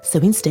 So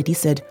instead he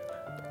said,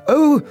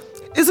 Oh,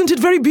 isn't it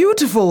very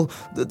beautiful?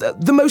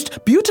 The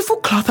most beautiful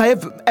cloth I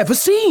have ever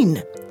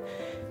seen.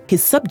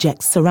 His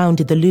subjects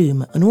surrounded the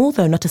loom, and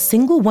although not a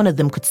single one of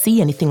them could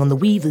see anything on the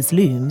weavers'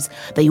 looms,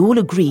 they all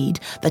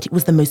agreed that it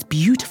was the most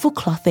beautiful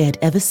cloth they had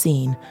ever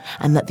seen,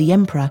 and that the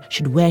emperor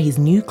should wear his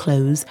new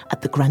clothes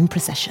at the grand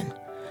procession.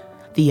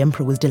 The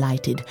emperor was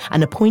delighted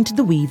and appointed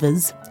the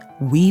weavers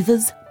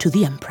to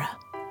the emperor.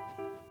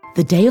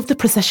 The day of the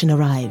procession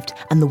arrived,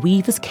 and the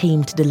weavers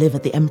came to deliver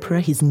the emperor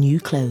his new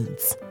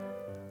clothes.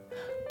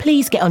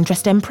 "Please get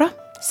undressed, Emperor,"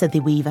 said the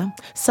weaver,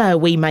 "so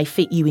we may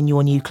fit you in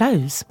your new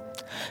clothes."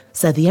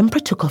 So the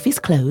emperor took off his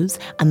clothes,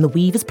 and the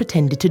weavers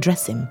pretended to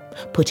dress him,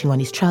 putting on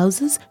his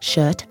trousers,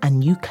 shirt, and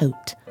new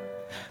coat.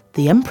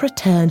 The emperor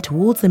turned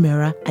towards the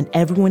mirror, and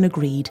everyone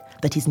agreed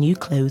that his new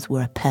clothes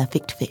were a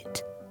perfect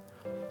fit.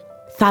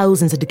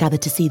 Thousands had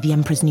gathered to see the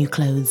emperor's new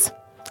clothes.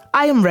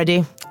 "I am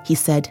ready," he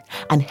said,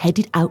 and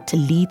headed out to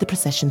lead the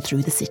procession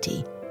through the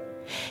city.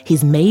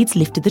 His maids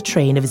lifted the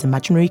train of his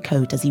imaginary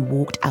coat as he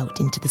walked out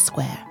into the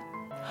square.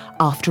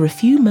 After a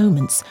few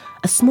moments,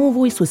 a small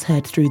voice was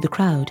heard through the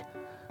crowd.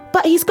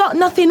 "But he's got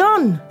nothing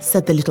on,"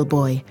 said the little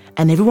boy,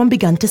 and everyone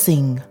began to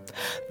sing.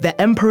 "The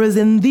emperor's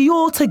in the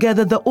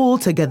altogether, the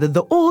altogether,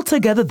 the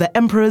altogether, the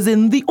emperor's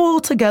in the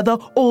altogether,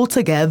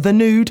 altogether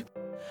nude."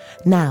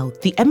 Now,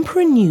 the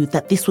emperor knew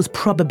that this was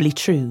probably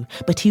true,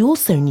 but he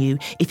also knew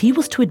if he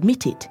was to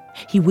admit it,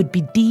 he would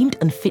be deemed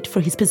unfit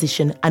for his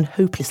position and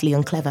hopelessly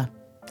unclever.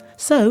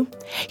 So,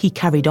 he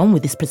carried on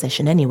with this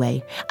procession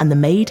anyway, and the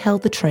maid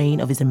held the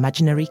train of his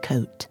imaginary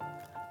coat.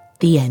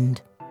 The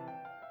end.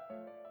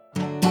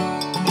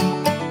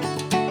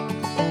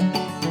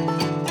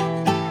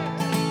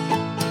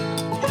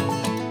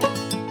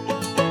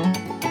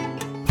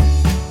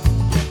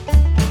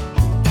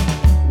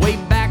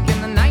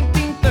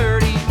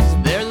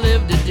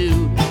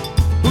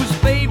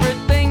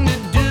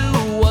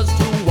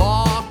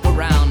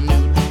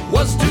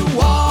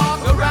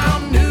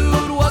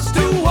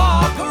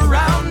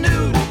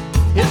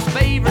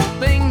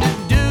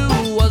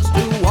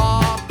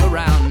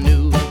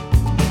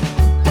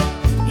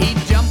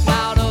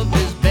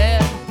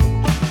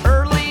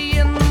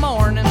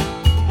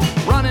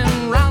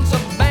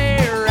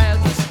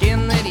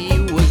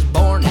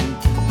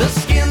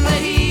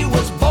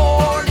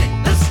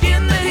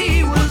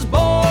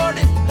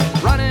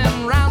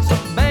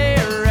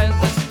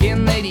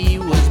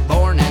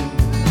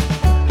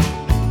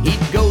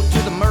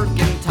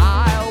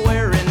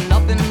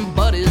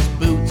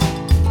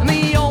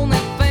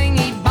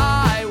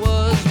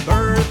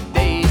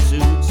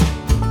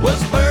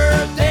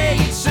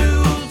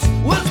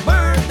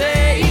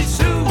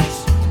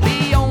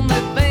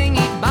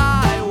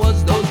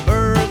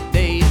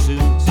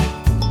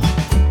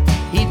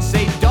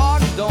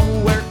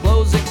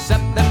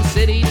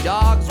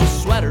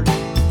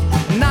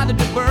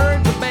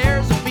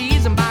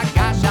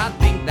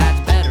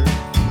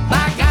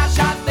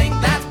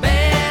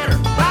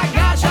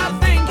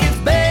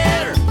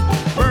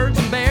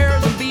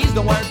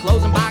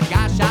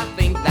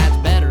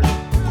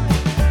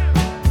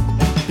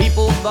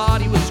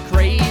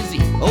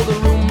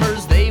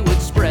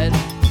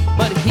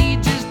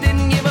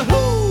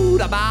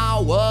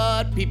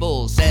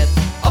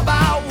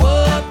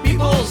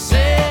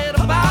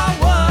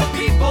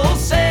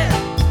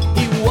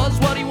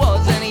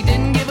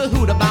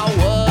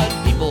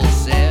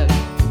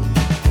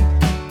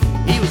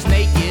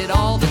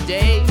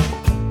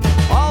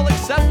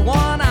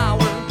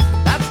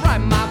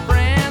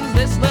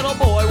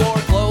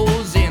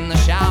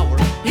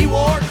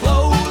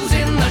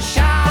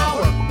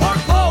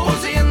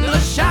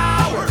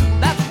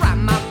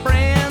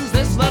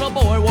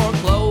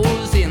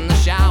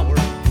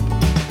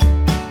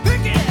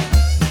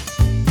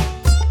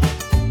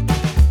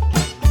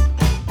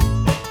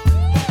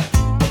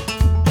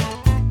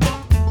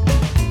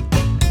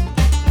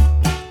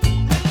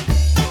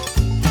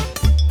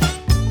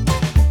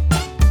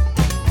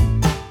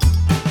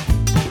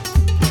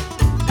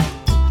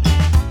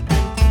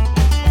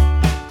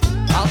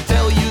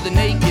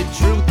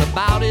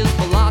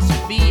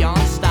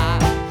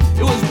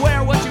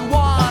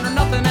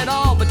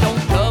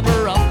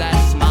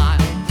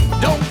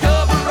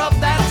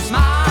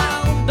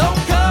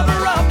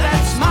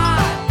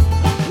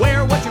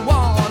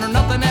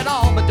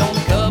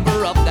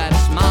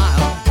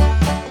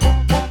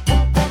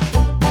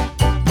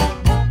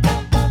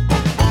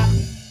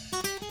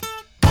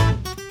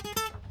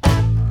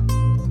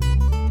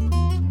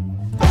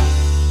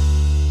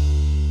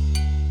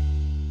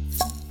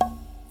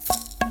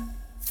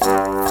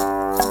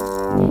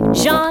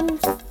 John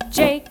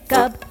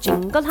Jacob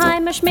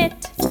Jingleheimer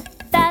Schmidt,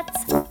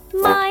 that's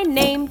my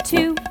name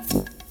too.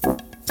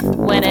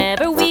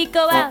 Whenever we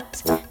go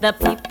out, the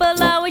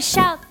people always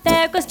shout,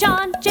 there goes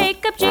John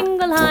Jacob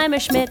Jingleheimer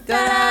Schmidt.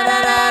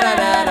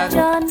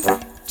 John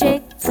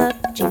Jacob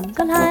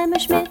Jingleheimer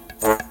Schmidt,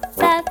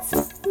 that's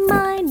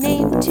my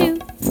name too.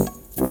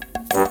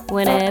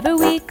 Whenever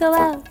we go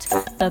out,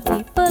 the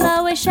people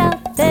always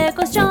shout, there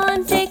goes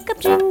John Jacob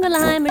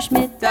Jingleheimer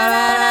Schmidt.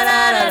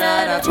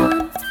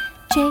 John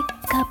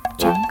Jacob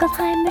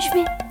Jingleheimer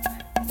Schmidt,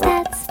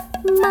 that's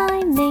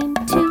my name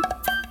too.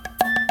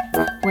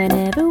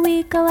 Whenever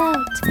we go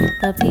out,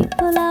 the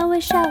people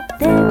always shout,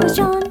 there goes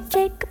John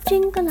Jacob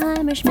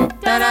Jingleheimer Schmidt.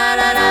 John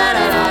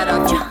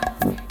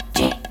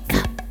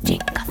Jacob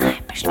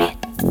Jingleheimer Schmidt,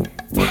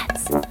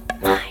 that's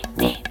my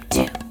name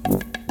too.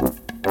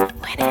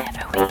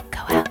 Whenever we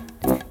go out,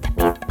 the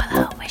people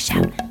always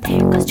shout,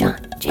 there goes John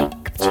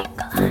Jacob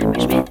Jingleheimer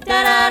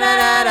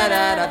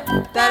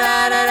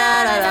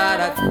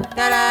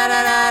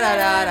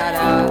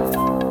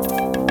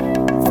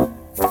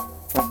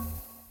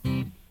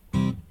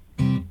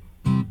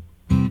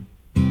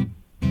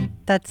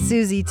That's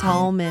Susie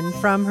Tallman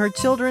from her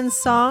children's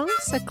songs,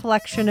 a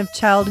collection of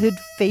childhood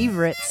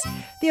favorites.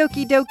 The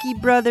Okie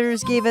Dokie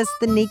Brothers gave us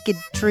The Naked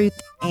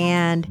Truth,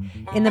 and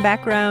in the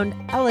background,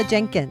 Ella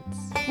Jenkins.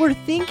 We're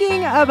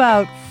thinking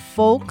about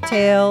folk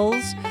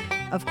tales.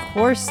 Of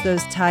course,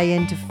 those tie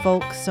into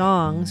folk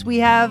songs. We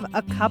have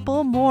a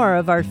couple more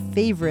of our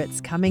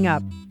favorites coming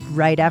up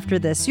right after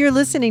this. You're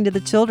listening to the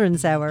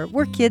Children's Hour.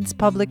 We're Kids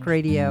Public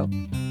Radio.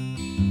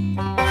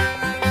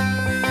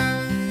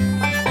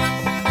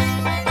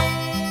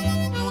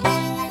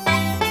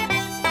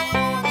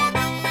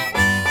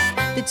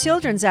 The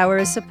Children's Hour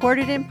is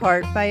supported in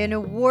part by an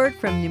award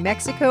from New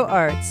Mexico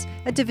Arts,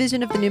 a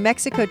division of the New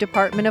Mexico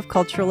Department of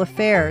Cultural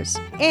Affairs,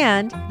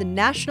 and the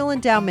National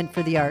Endowment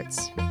for the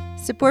Arts.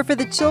 Support for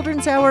the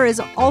Children's Hour is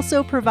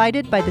also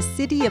provided by the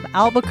City of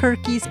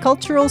Albuquerque's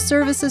Cultural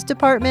Services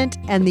Department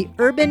and the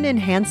Urban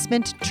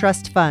Enhancement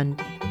Trust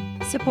Fund.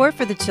 Support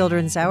for the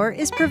Children's Hour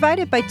is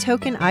provided by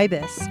Token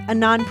Ibis, a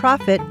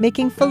nonprofit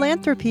making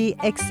philanthropy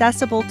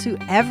accessible to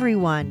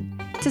everyone.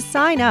 To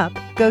sign up,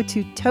 go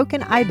to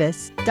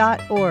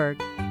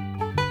tokenibis.org.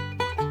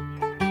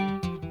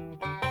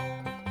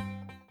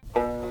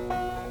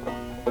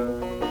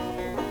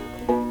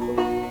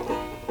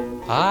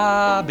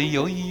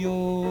 Abi-yo-yo,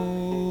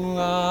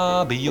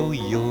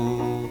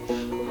 abi-yo-yo,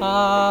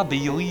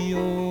 abi-yo-yo,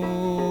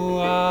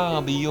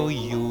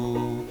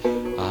 abi-yo-yo,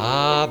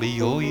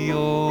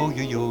 abi-yo-yo,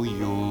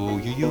 yo-yo-yo,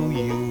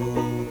 yo-yo-yo,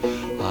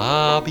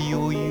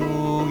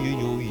 abi-yo-yo,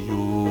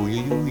 yo-yo-yo,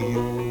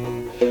 yo-yo-yo,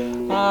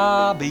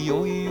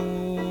 abi-yo-yo,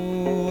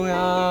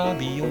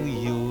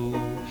 abi-yo-yo,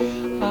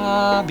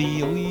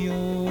 abi-yo-yo,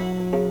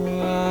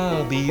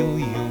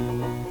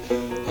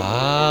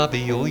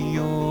 abi-yo-yo,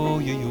 abi-yo-yo,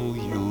 yo-yo.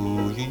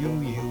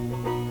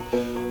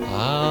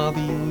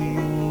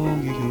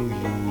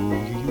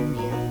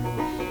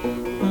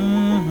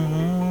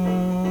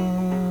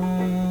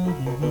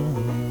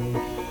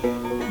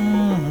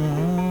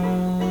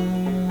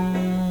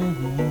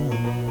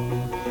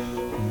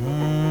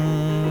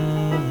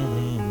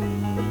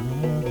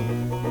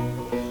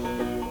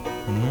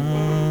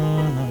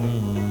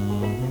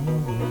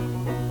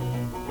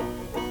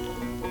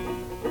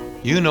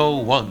 You know,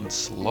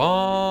 once,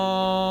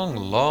 long,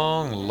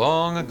 long,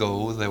 long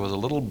ago, there was a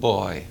little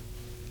boy,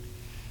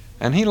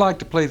 and he liked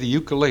to play the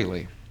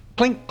ukulele.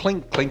 Clink,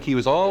 clink, clink, he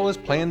was always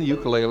playing the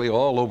ukulele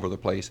all over the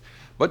place.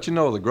 But you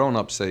know, the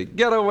grown-ups say,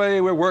 "Get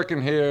away, we're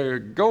working here.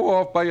 Go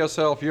off by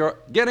yourself, you're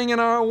getting in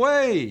our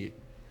way."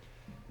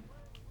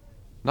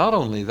 Not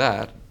only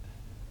that,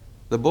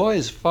 the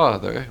boy's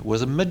father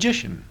was a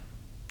magician.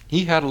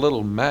 He had a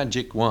little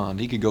magic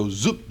wand. He could go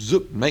zoop,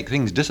 zoop, and make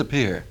things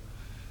disappear.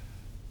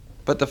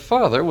 But the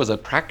father was a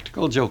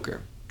practical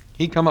joker.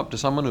 He'd come up to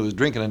someone who was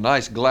drinking a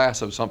nice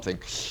glass of something,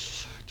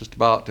 just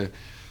about to,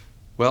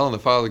 well, and the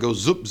father would go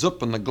zoop,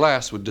 zoop, and the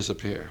glass would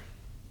disappear.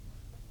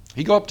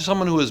 He'd go up to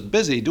someone who was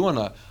busy doing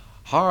a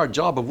hard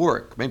job of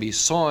work, maybe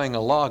sawing a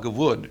log of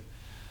wood.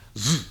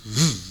 Zzz,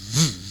 zzz,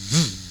 zzz,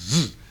 zzz,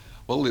 zzz.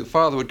 Well, the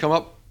father would come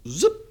up,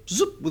 zoop,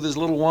 zoop, with his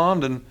little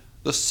wand, and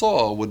the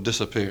saw would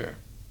disappear.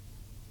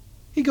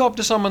 He'd go up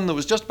to someone that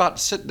was just about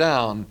to sit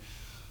down,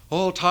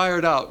 all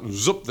tired out, and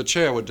zoop, the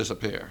chair would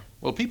disappear.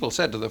 Well, people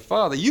said to the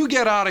father, "You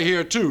get out of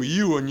here too,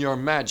 you and your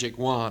magic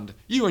wand,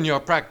 you and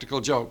your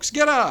practical jokes,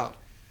 get out."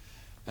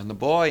 And the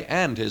boy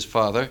and his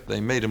father,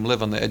 they made him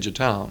live on the edge of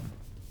town.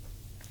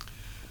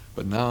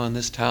 But now in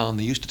this town,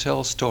 they used to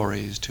tell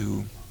stories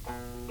too.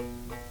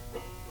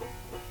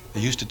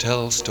 They used to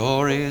tell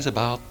stories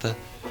about the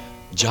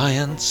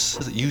giants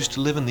that used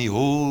to live in the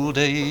old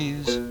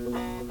days.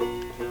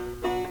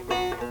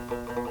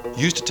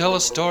 Used to tell a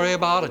story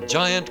about a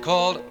giant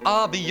called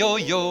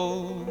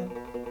Abi-yo-yo.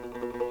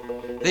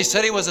 They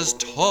said he was as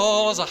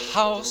tall as a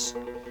house.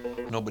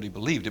 Nobody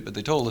believed it, but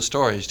they told the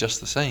stories just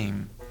the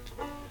same.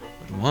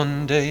 But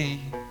one day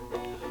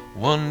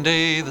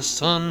the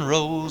sun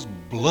rose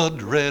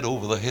blood red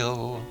over the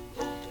hill.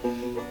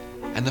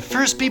 And the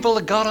first people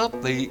that got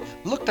up, they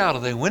looked out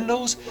of their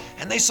windows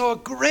and they saw a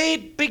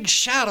great big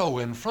shadow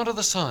in front of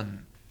the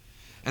sun.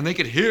 And they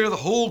could hear the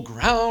whole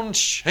ground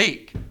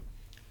shake.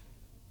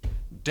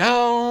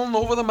 Down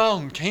over the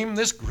mountain came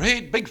this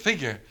great big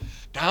figure.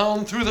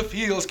 Down through the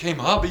fields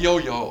came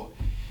Abi-yo-yo.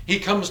 He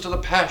comes to the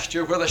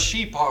pasture where the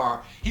sheep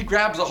are. He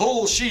grabs a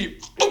whole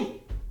sheep,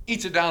 boom,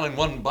 eats it down in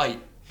one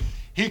bite.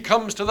 He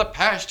comes to the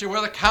pasture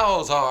where the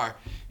cows are.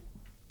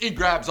 He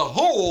grabs a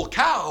whole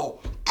cow,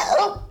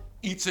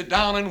 eats it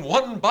down in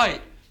one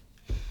bite.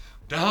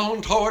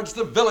 Down towards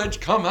the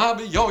village come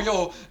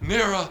Abi-yo-yo,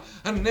 nearer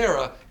and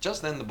nearer.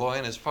 Just then the boy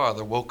and his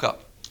father woke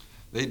up.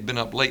 They'd been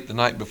up late the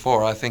night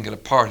before, I think at a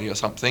party or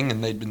something,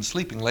 and they'd been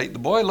sleeping late. The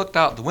boy looked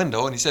out the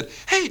window and he said,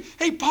 Hey,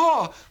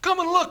 Pa, come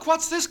and look,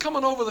 what's this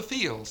coming over the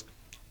fields?"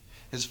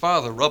 His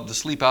father rubbed the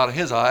sleep out of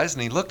his eyes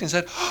and he looked and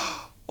said,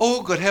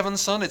 "Oh, good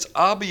heavens, son, it's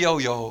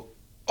Abi-yo-yo.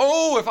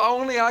 Oh, if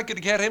only I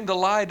could get him to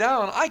lie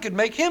down, I could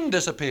make him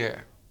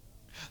disappear."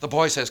 The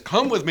boy says,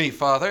 "Come with me,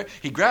 Father."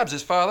 He grabs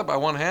his father by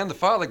one hand. The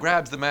father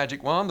grabs the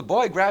magic wand. The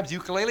boy grabs the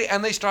ukulele,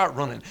 and they start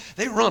running.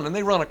 They run and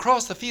they run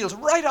across the fields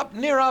right up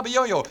near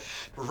Abiyoyo,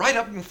 right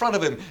up in front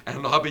of him.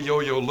 And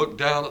Abiyoyo looked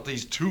down at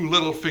these two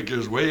little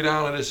figures way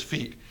down at his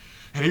feet.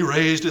 And he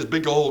raised his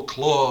big old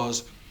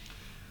claws.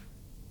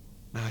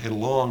 Now, he had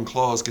long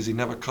claws because he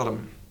never cut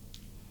them.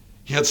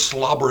 He had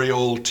slobbery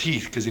old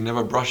teeth because he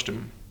never brushed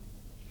them.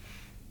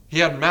 He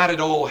had matted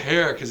old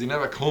hair because he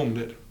never combed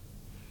it.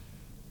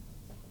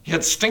 He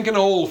had stinking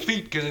old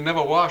feet because he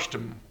never washed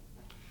them.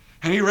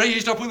 And he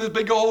raised up with his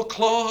big old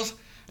claws.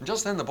 And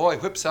just then the boy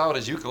whips out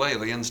his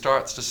ukulele and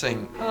starts to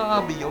sing.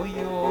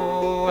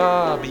 Abiyoyo,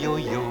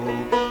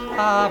 abiyoyo,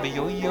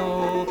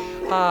 abiyoyo,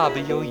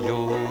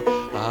 abiyoyo,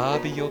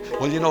 abiyo.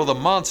 Well, you know, the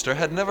monster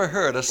had never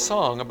heard a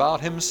song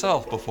about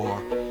himself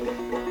before.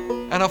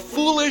 And a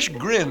foolish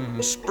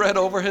grin spread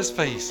over his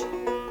face.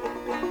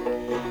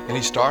 And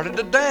he started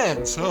to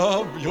dance.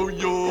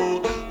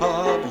 Abiyoyo,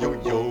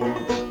 abiyoyo,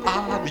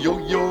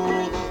 abiyoyo,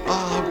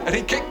 abiyoyo. And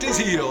he kicked his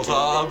heels.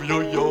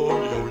 Abiyoyo,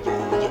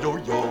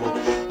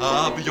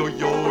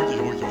 yo-yo,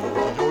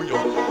 yo-yo.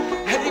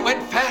 And he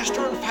went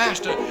faster and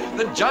faster.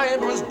 The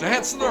giant was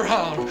dancing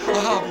around.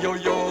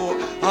 Abiyoyo,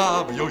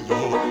 abiyoyo,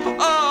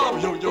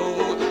 abiyoyo,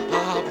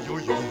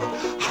 abiyoyo,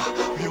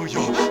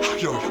 abiyoyo,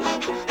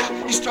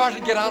 abiyoyo. He started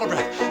to get out of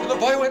breath, and the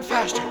boy went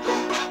faster.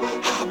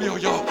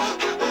 Abiyoyo,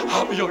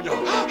 abiyoyo.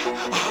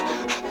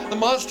 The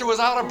monster was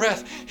out of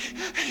breath.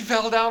 He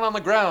fell down on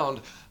the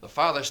ground. The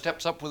father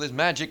steps up with his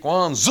magic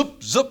wand,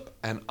 zoop, zoop,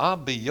 and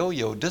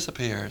Abiyoyo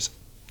disappears.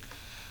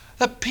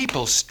 The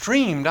people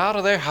streamed out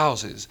of their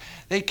houses.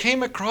 They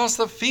came across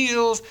the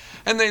fields,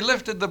 and they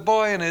lifted the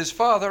boy and his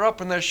father up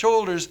on their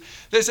shoulders.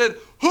 They said,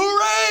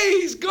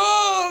 "Hooray, he's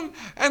gone!"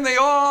 And they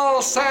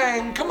all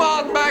sang, "Come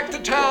on back to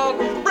town.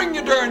 Bring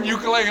your darn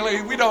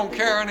ukulele. We don't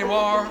care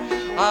anymore."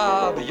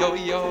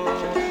 Abiyoyo,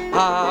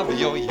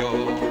 abiyoyo,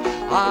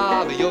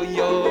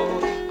 abiyoyo,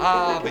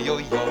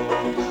 abiyoyo,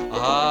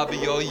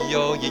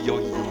 abiyoyo, yo-yo,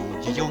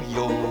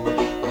 yo-yo,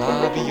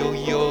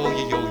 abiyoyo,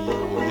 yo-yo,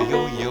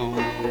 yo-yo.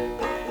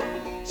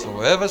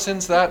 So ever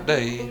since that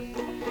day,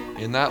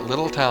 in that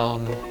little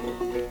town,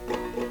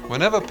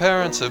 whenever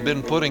parents have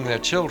been putting their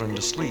children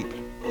to sleep,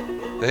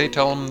 they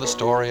tell them the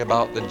story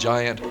about the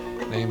giant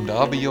named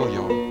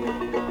Abiyoyo.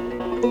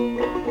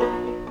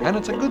 And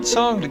it's a good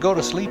song to go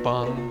to sleep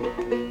on.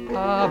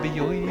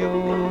 Abiyoyo,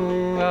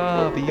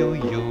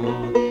 abiyoyo,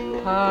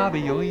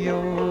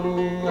 abiyoyo,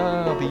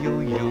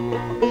 abiyoyo,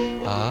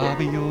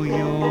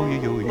 abiyoyo,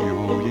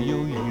 yo-yo,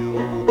 yo-yo,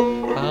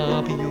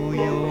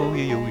 abiyoyo,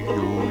 yo-yo,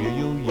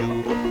 yo-yo.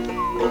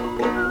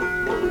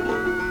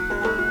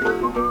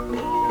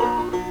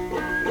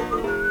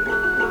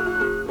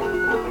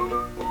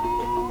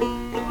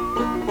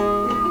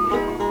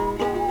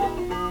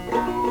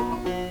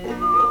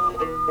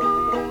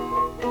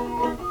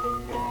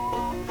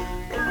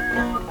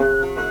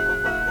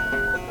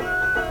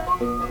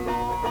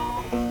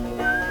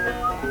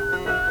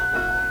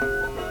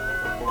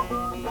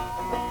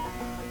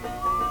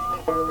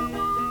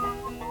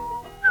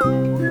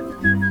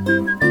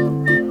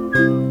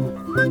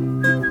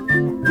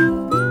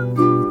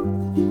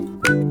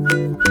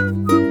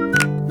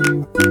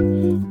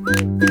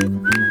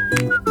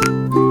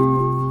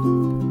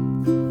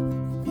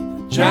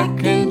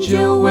 Jack and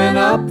Jill went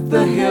up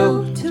the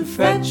hill to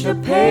fetch a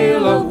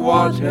pail of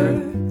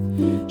water.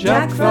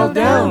 Jack fell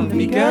down,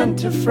 began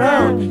to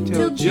frown,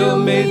 till Jill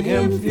made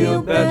him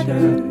feel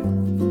better.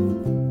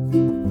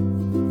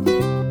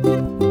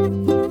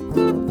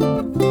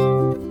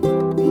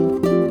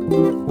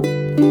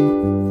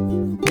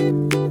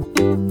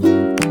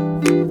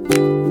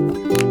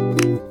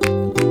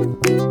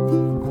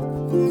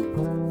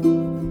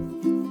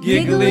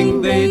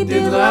 Giggling they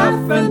did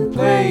laugh and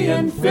play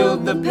and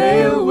filled the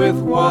pail with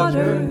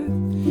water.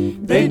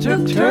 They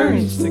took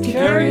turns to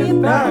carry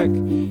it back,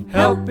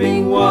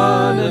 helping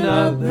one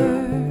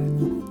another.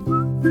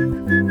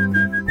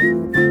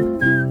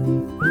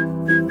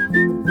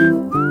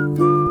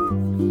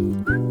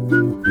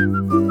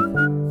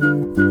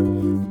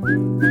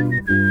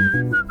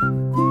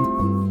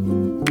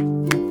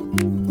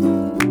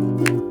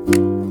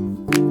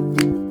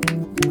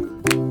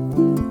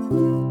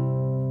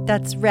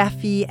 That's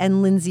Raffi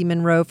and Lindsay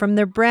Monroe from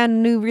their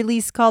brand new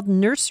release called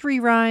Nursery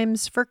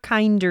Rhymes for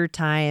Kinder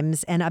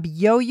Times. And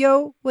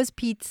Abiyoyo was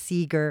Pete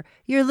Seeger.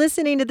 You're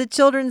listening to the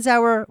Children's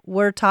Hour.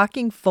 We're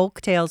talking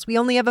folk tales. We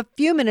only have a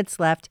few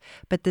minutes left,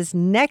 but this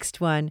next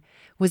one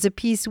was a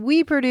piece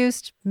we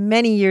produced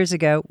many years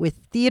ago with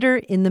Theater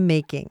in the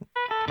Making.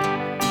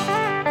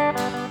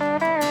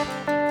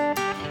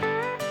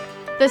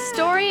 The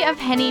story of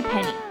Henny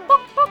Penny.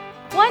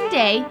 One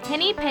day,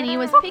 Henny Penny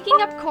was picking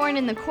up corn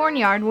in the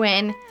cornyard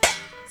when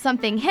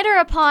something hit her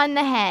upon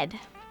the head.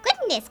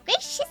 Goodness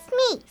gracious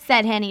me,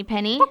 said Henny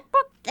Penny.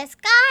 The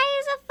sky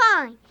is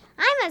a-falling.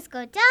 I must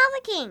go tell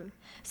the king.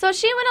 So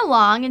she went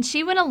along, and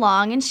she went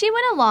along, and she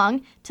went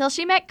along, till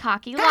she met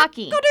Cocky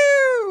Locky.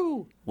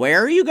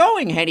 Where are you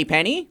going, Henny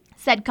Penny?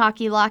 said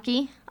Cocky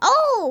Locky.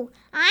 Oh,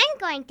 I'm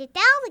going to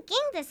tell the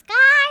king the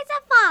skies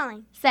are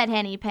falling, said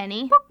Henny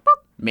Penny.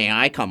 May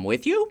I come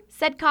with you?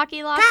 said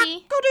Cocky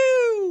Locky.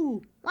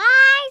 Cock-a-doo!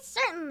 Why,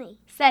 certainly,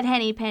 said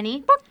Henny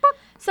Penny.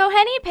 So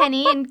Henny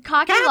Penny and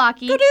Cocky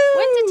Locky went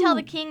to tell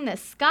the king the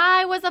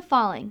sky was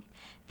a-falling.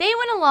 They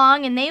went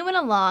along and they went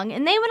along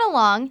and they went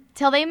along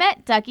till they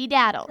met Ducky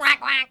Daddles. Quack,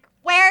 quack.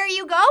 Where are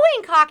you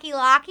going, Cocky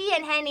Locky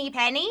and Henny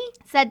Penny?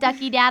 said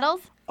Ducky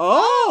Daddles.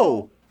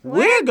 Oh,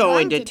 we're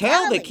going to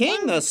tell the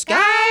king the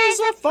skies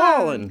are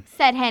falling,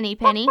 said Henny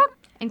Penny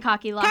and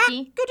Cocky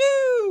Locky.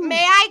 Cock-a-doo!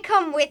 May I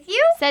come with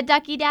you? said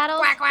Ducky Daddles.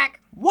 Quack, quack.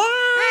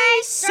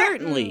 Why,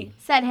 certainly,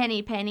 said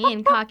Henny Penny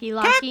and Cocky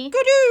Locky.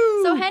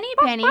 Cock-a-doo! So Henny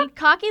Penny,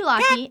 Cocky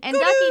Locky, and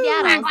Ducky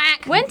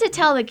Daddles went to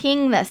tell the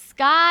king the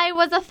sky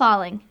was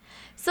a-falling.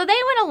 So they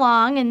went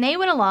along and they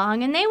went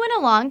along and they went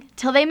along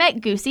till they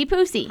met Goosey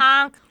Poosey.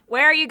 Honk.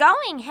 Where are you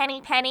going,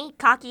 Henny Penny,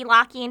 Cocky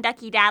Locky, and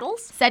Ducky Daddles?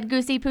 said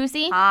Goosey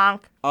Poosey.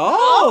 Honk.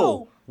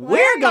 Oh,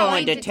 we're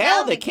going to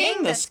tell the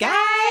king the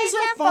skies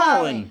are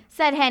falling,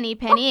 said Henny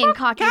Penny and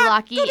Cocky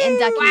Locky and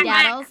Ducky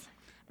Daddles.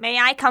 May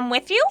I come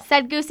with you?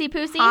 said Goosey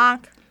Poosey.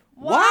 Honk.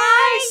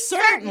 Why,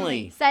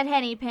 certainly, said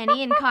Henny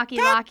Penny and Cocky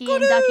Locky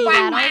and Ducky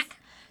Daddles.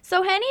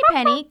 So Henny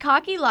Penny,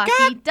 Cocky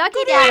Locky,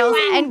 Ducky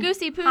Daddles, and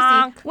Goosey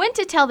Poosey went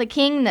to tell the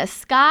king the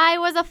sky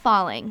was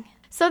a-falling.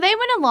 So they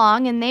went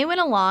along and they went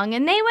along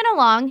and they went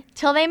along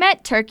till they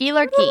met Turkey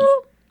Lurkey.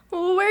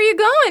 Where are you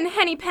going,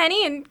 Henny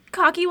Penny and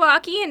Cocky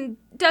Locky and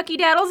Ducky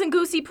Daddles and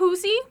Goosey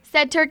Poosey?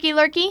 said Turkey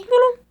Lurkey.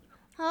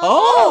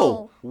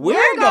 Oh,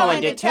 we're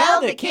going to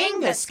tell the king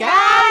the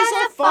skies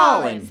are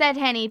falling, said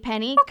Henny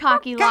Penny,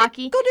 Cocky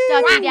Locky,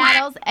 Ducky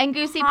Daddles, and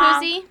Goosey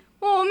Poosey.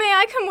 Oh, may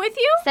I come with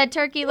you? said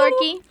Turkey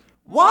Lurkey.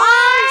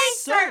 Why,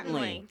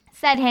 certainly,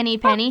 said Henny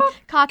Penny,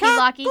 Cocky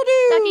Locky,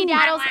 Ducky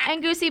Daddles,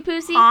 and Goosey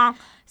Poosey.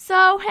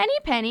 So Henny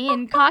Penny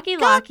and Cocky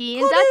Locky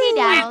and Ducky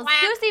Daddles,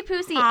 Goosey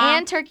Poosey,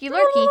 and Turkey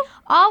Lurkey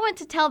all went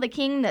to tell the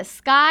king the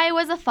sky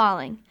was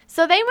a-falling.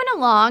 So they went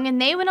along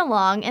and they went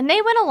along and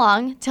they went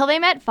along till they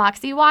met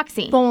Foxy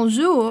Woxy.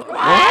 Bonjour.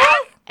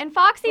 And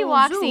Foxy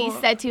Woxy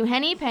said to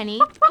Henny Penny,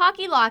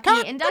 Cocky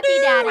Locky, and Ducky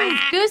Daddles,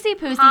 Goosey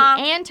Poosey,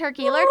 and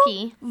Turkey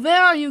Lurkey.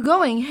 Where are you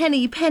going,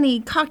 Henny Penny,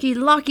 Cocky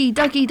Locky,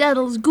 Ducky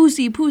Daddles,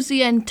 Goosey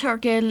Poosey, and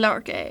Turkey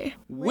Lurkey?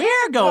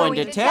 We're going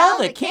to tell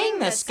the king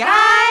the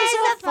skies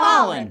are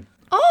falling.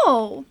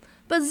 Oh,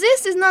 but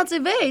this is not the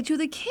way to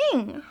the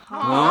king.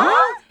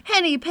 Huh?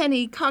 Henny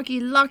Penny, Cocky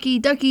Locky,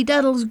 Ducky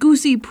Daddles,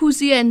 Goosey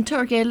Poosey, and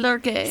Turkey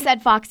Lurkey,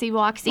 said Foxy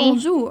Woxy.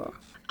 Bonjour.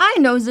 I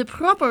know the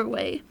proper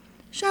way.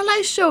 Shall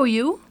I show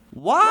you?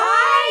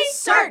 Why,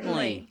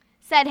 certainly,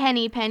 said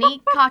Henny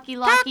Penny, Cocky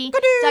Locky,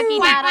 Ducky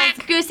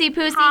Daddles, Goosey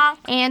Poosey,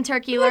 and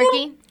Turkey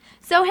Lurkey.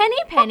 So Henny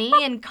Penny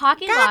and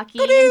Cocky Locky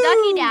and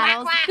Ducky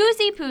Daddles,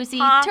 Goosey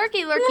Poosey,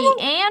 Turkey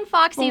Lurkey, and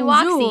Foxy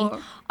Woxy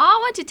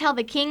all went to tell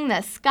the king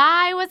the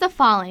sky was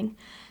a-falling.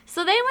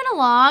 So they went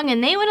along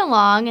and they went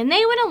along and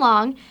they went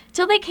along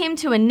till they came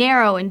to a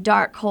narrow and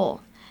dark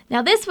hole.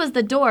 Now this was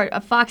the door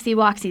of Foxy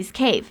Woxy's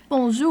cave.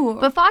 Bonjour.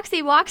 But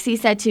Foxy Woxy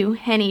said to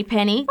Henny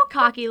Penny,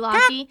 Cocky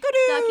Locky,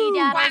 Ducky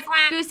Daddles,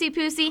 Goosey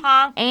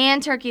Poosey,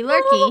 and Turkey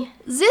Lurkey,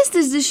 this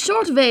is the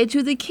short way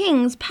to the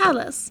king's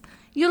palace.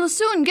 You'll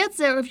soon get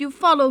there if you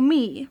follow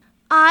me.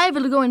 I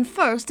will go in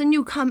first and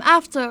you come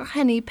after,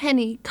 Henny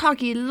Penny,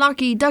 Cocky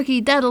Locky,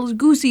 Ducky Daddles,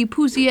 Goosey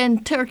Poosey,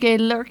 and Turkey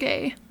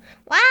Lurkey.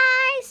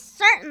 Why,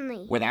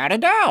 certainly. Without a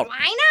doubt.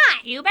 Why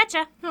not? You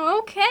betcha.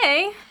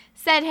 Okay,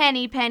 said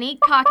Henny Penny,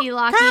 Cocky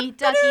Locky,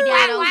 Ducky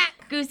Daddles,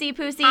 Goosey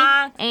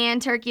Poosey, and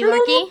Turkey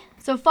Lurkey.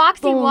 So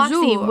Foxy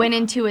Woxy went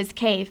into his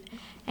cave,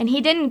 and he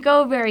didn't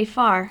go very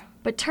far,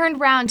 but turned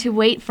round to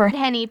wait for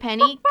Henny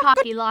Penny,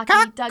 Cocky Locky,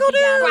 Ducky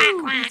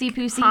Daddles, Goosey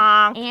Poosey,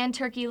 and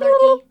Turkey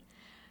Lurkey.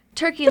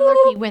 Turkey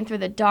Lurkey went through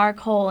the dark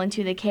hole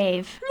into the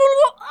cave.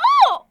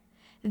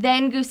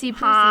 Then Goosey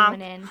Poosey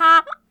went in.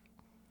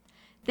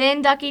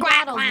 Then Ducky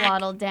Daddles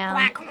waddled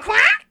down.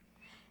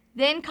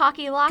 Then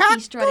Cocky Locky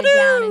strutted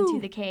down into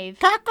the cave.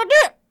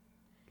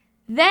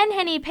 Then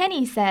Henny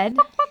Penny said,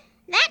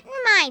 That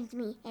reminds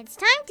me, it's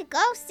time to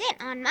go sit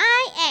on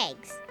my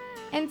eggs.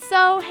 And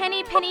so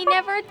Henny Penny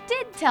never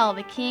did tell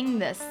the king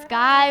the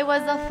sky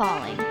was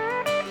a-falling.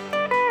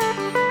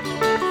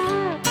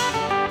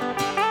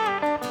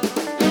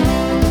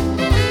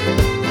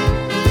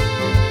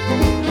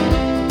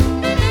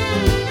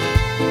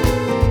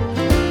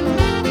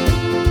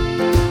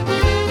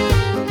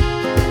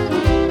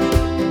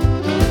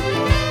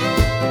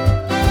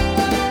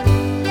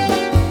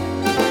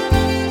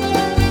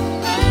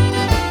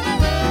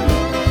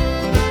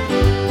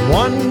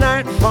 One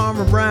night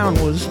Farmer Brown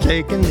was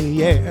taking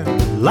the air,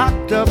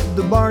 locked up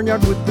the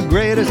barnyard with the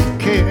greatest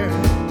care.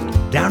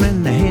 Down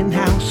in the hen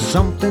house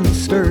something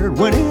stirred.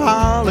 When he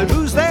hollered,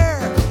 "Who's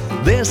there?"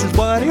 This is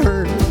what he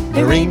heard: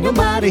 "There ain't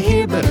nobody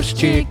here but us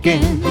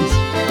chickens.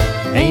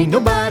 Ain't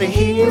nobody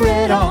here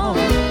at all."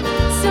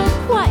 So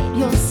quiet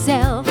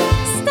yourself,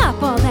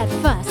 stop all that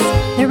fuss.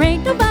 There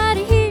ain't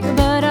nobody here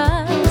but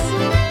us.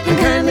 And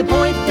kindly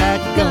point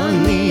that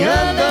gun the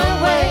other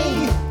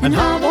way, and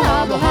hobble,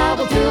 hobble,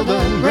 hobble till the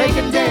break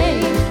of day.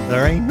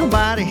 There ain't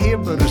nobody here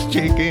but us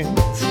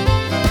chickens.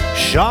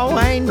 Sure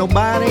ain't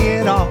nobody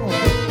at all.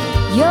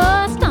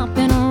 You're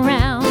stomping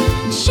around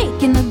and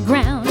shaking the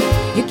ground.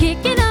 You're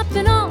kicking up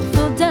an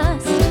awful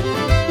dust.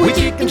 We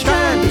chickens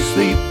trying to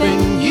sleep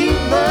and you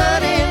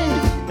butt in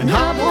and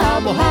hobble,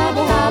 hobble,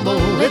 hobble,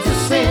 hobble. It's a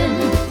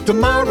sin.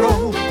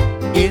 Tomorrow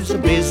is a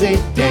busy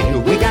day.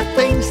 We got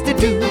things to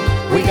do.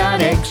 We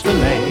got eggs to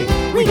lay.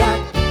 We got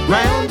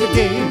ground to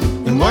dig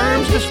and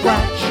worms to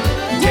scratch.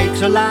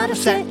 Takes a lot of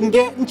satin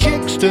getting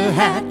chicks to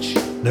hatch.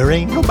 There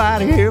ain't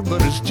nobody here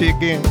but us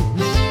chickens.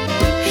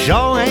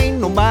 Sure ain't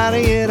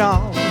nobody at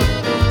all.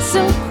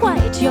 So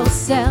quiet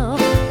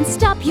yourself and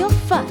stop your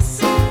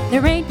fuss.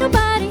 There ain't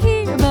nobody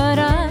here but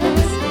us.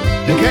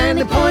 And can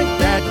they point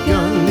that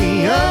gun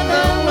the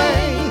other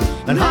way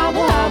and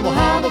hobble, hobble,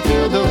 hobble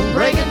till the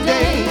break of day?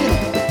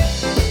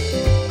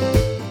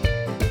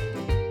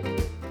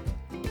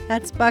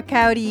 That's Buck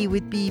Howdy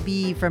with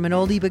BB from an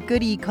oldie but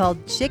goodie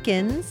called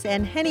Chickens.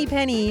 And Henny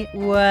Penny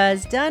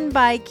was done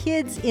by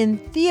kids in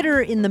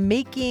theater in the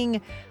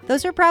making.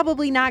 Those are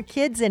probably not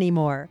kids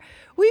anymore.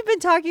 We've been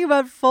talking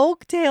about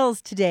folk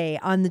tales today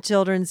on the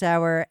Children's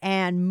Hour,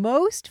 and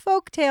most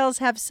folk tales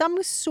have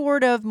some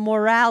sort of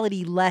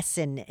morality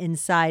lesson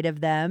inside of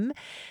them.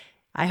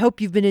 I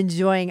hope you've been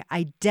enjoying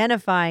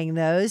identifying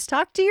those.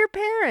 Talk to your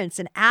parents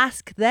and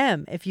ask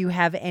them if you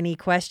have any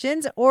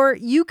questions, or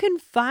you can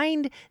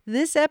find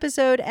this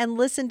episode and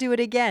listen to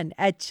it again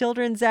at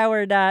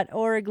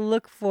childrenshour.org.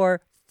 Look for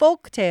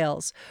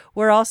Folktales.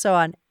 We're also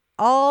on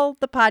all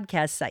the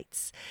podcast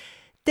sites.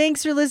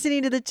 Thanks for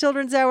listening to the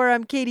Children's Hour.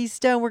 I'm Katie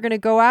Stone. We're going to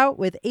go out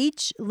with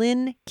H.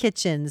 Lynn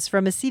Kitchens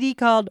from a CD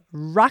called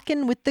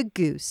Rockin' with the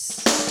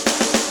Goose.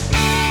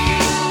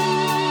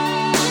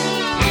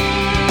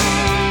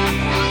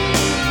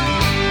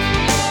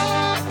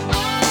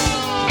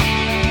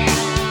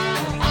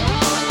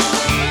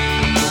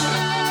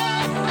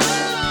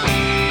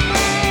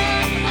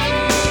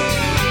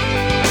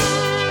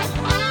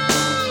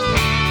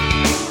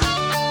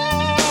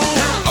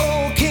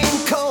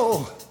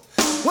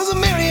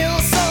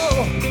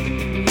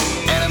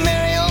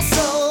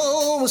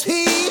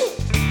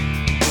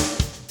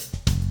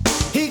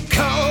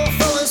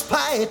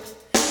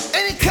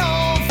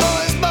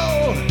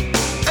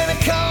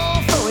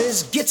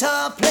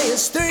 Guitar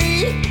players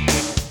three,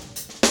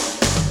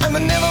 and there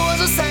never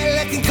was a sight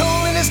lacking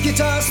coal in his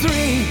guitars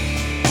three.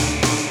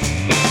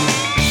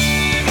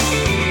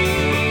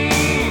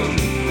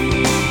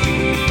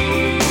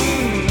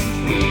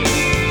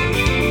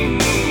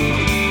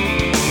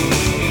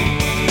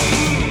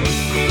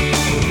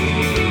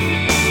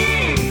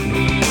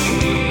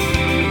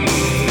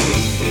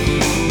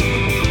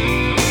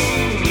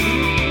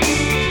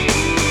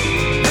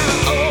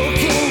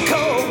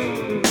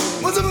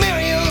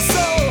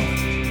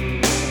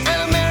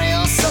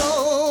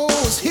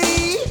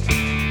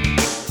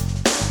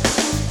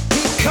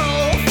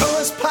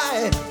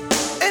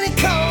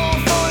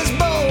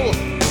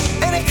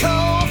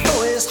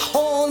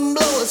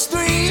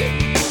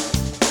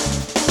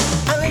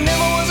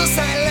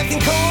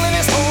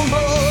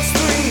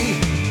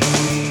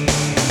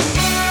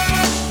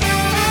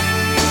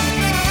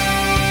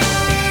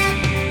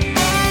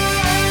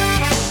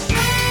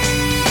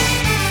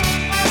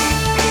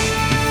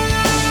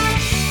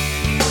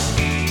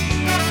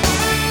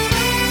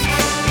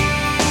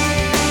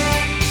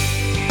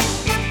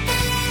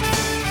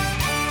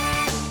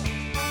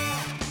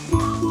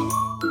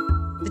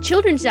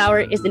 Children's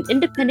Hour is an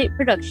independent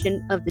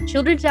production of the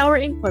Children's Hour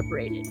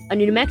Incorporated, a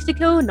New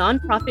Mexico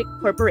nonprofit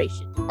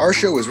corporation. Our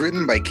show was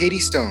written by Katie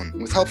Stone,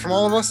 with help from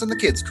all of us in the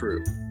kids'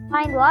 crew.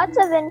 Find lots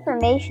of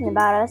information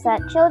about us at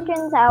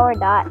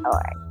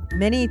childrenshour.org.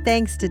 Many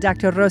thanks to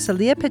Dr.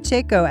 Rosalia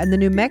Pacheco and the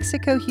New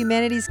Mexico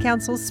Humanities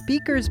Council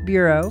Speakers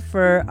Bureau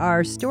for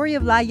our story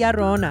of La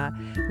Llorona.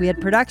 We had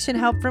production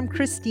help from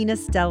Christina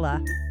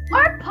Stella.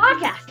 Our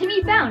podcast can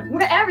be found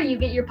wherever you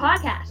get your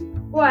podcasts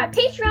or at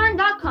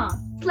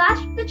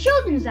patreon.com/The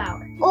Children's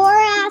Hour. Or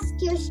ask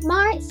your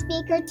smart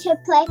speaker to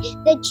play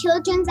the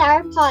Children's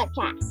Hour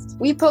podcast.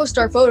 We post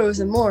our photos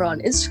and more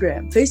on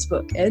Instagram,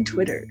 Facebook, and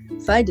Twitter.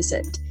 Find us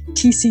at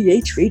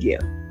TCH Radio.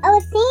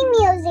 Our theme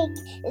music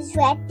is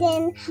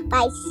written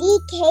by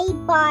C.K.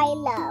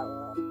 Barlow.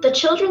 The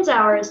Children's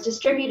Hour is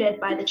distributed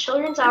by the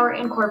Children's Hour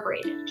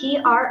Incorporated,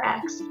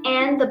 PRX,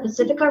 and the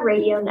Pacifica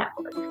Radio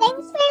Network.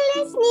 Thanks for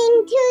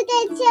listening to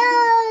the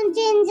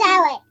Children's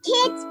Hour,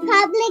 Kids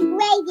Public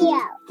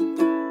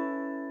Radio.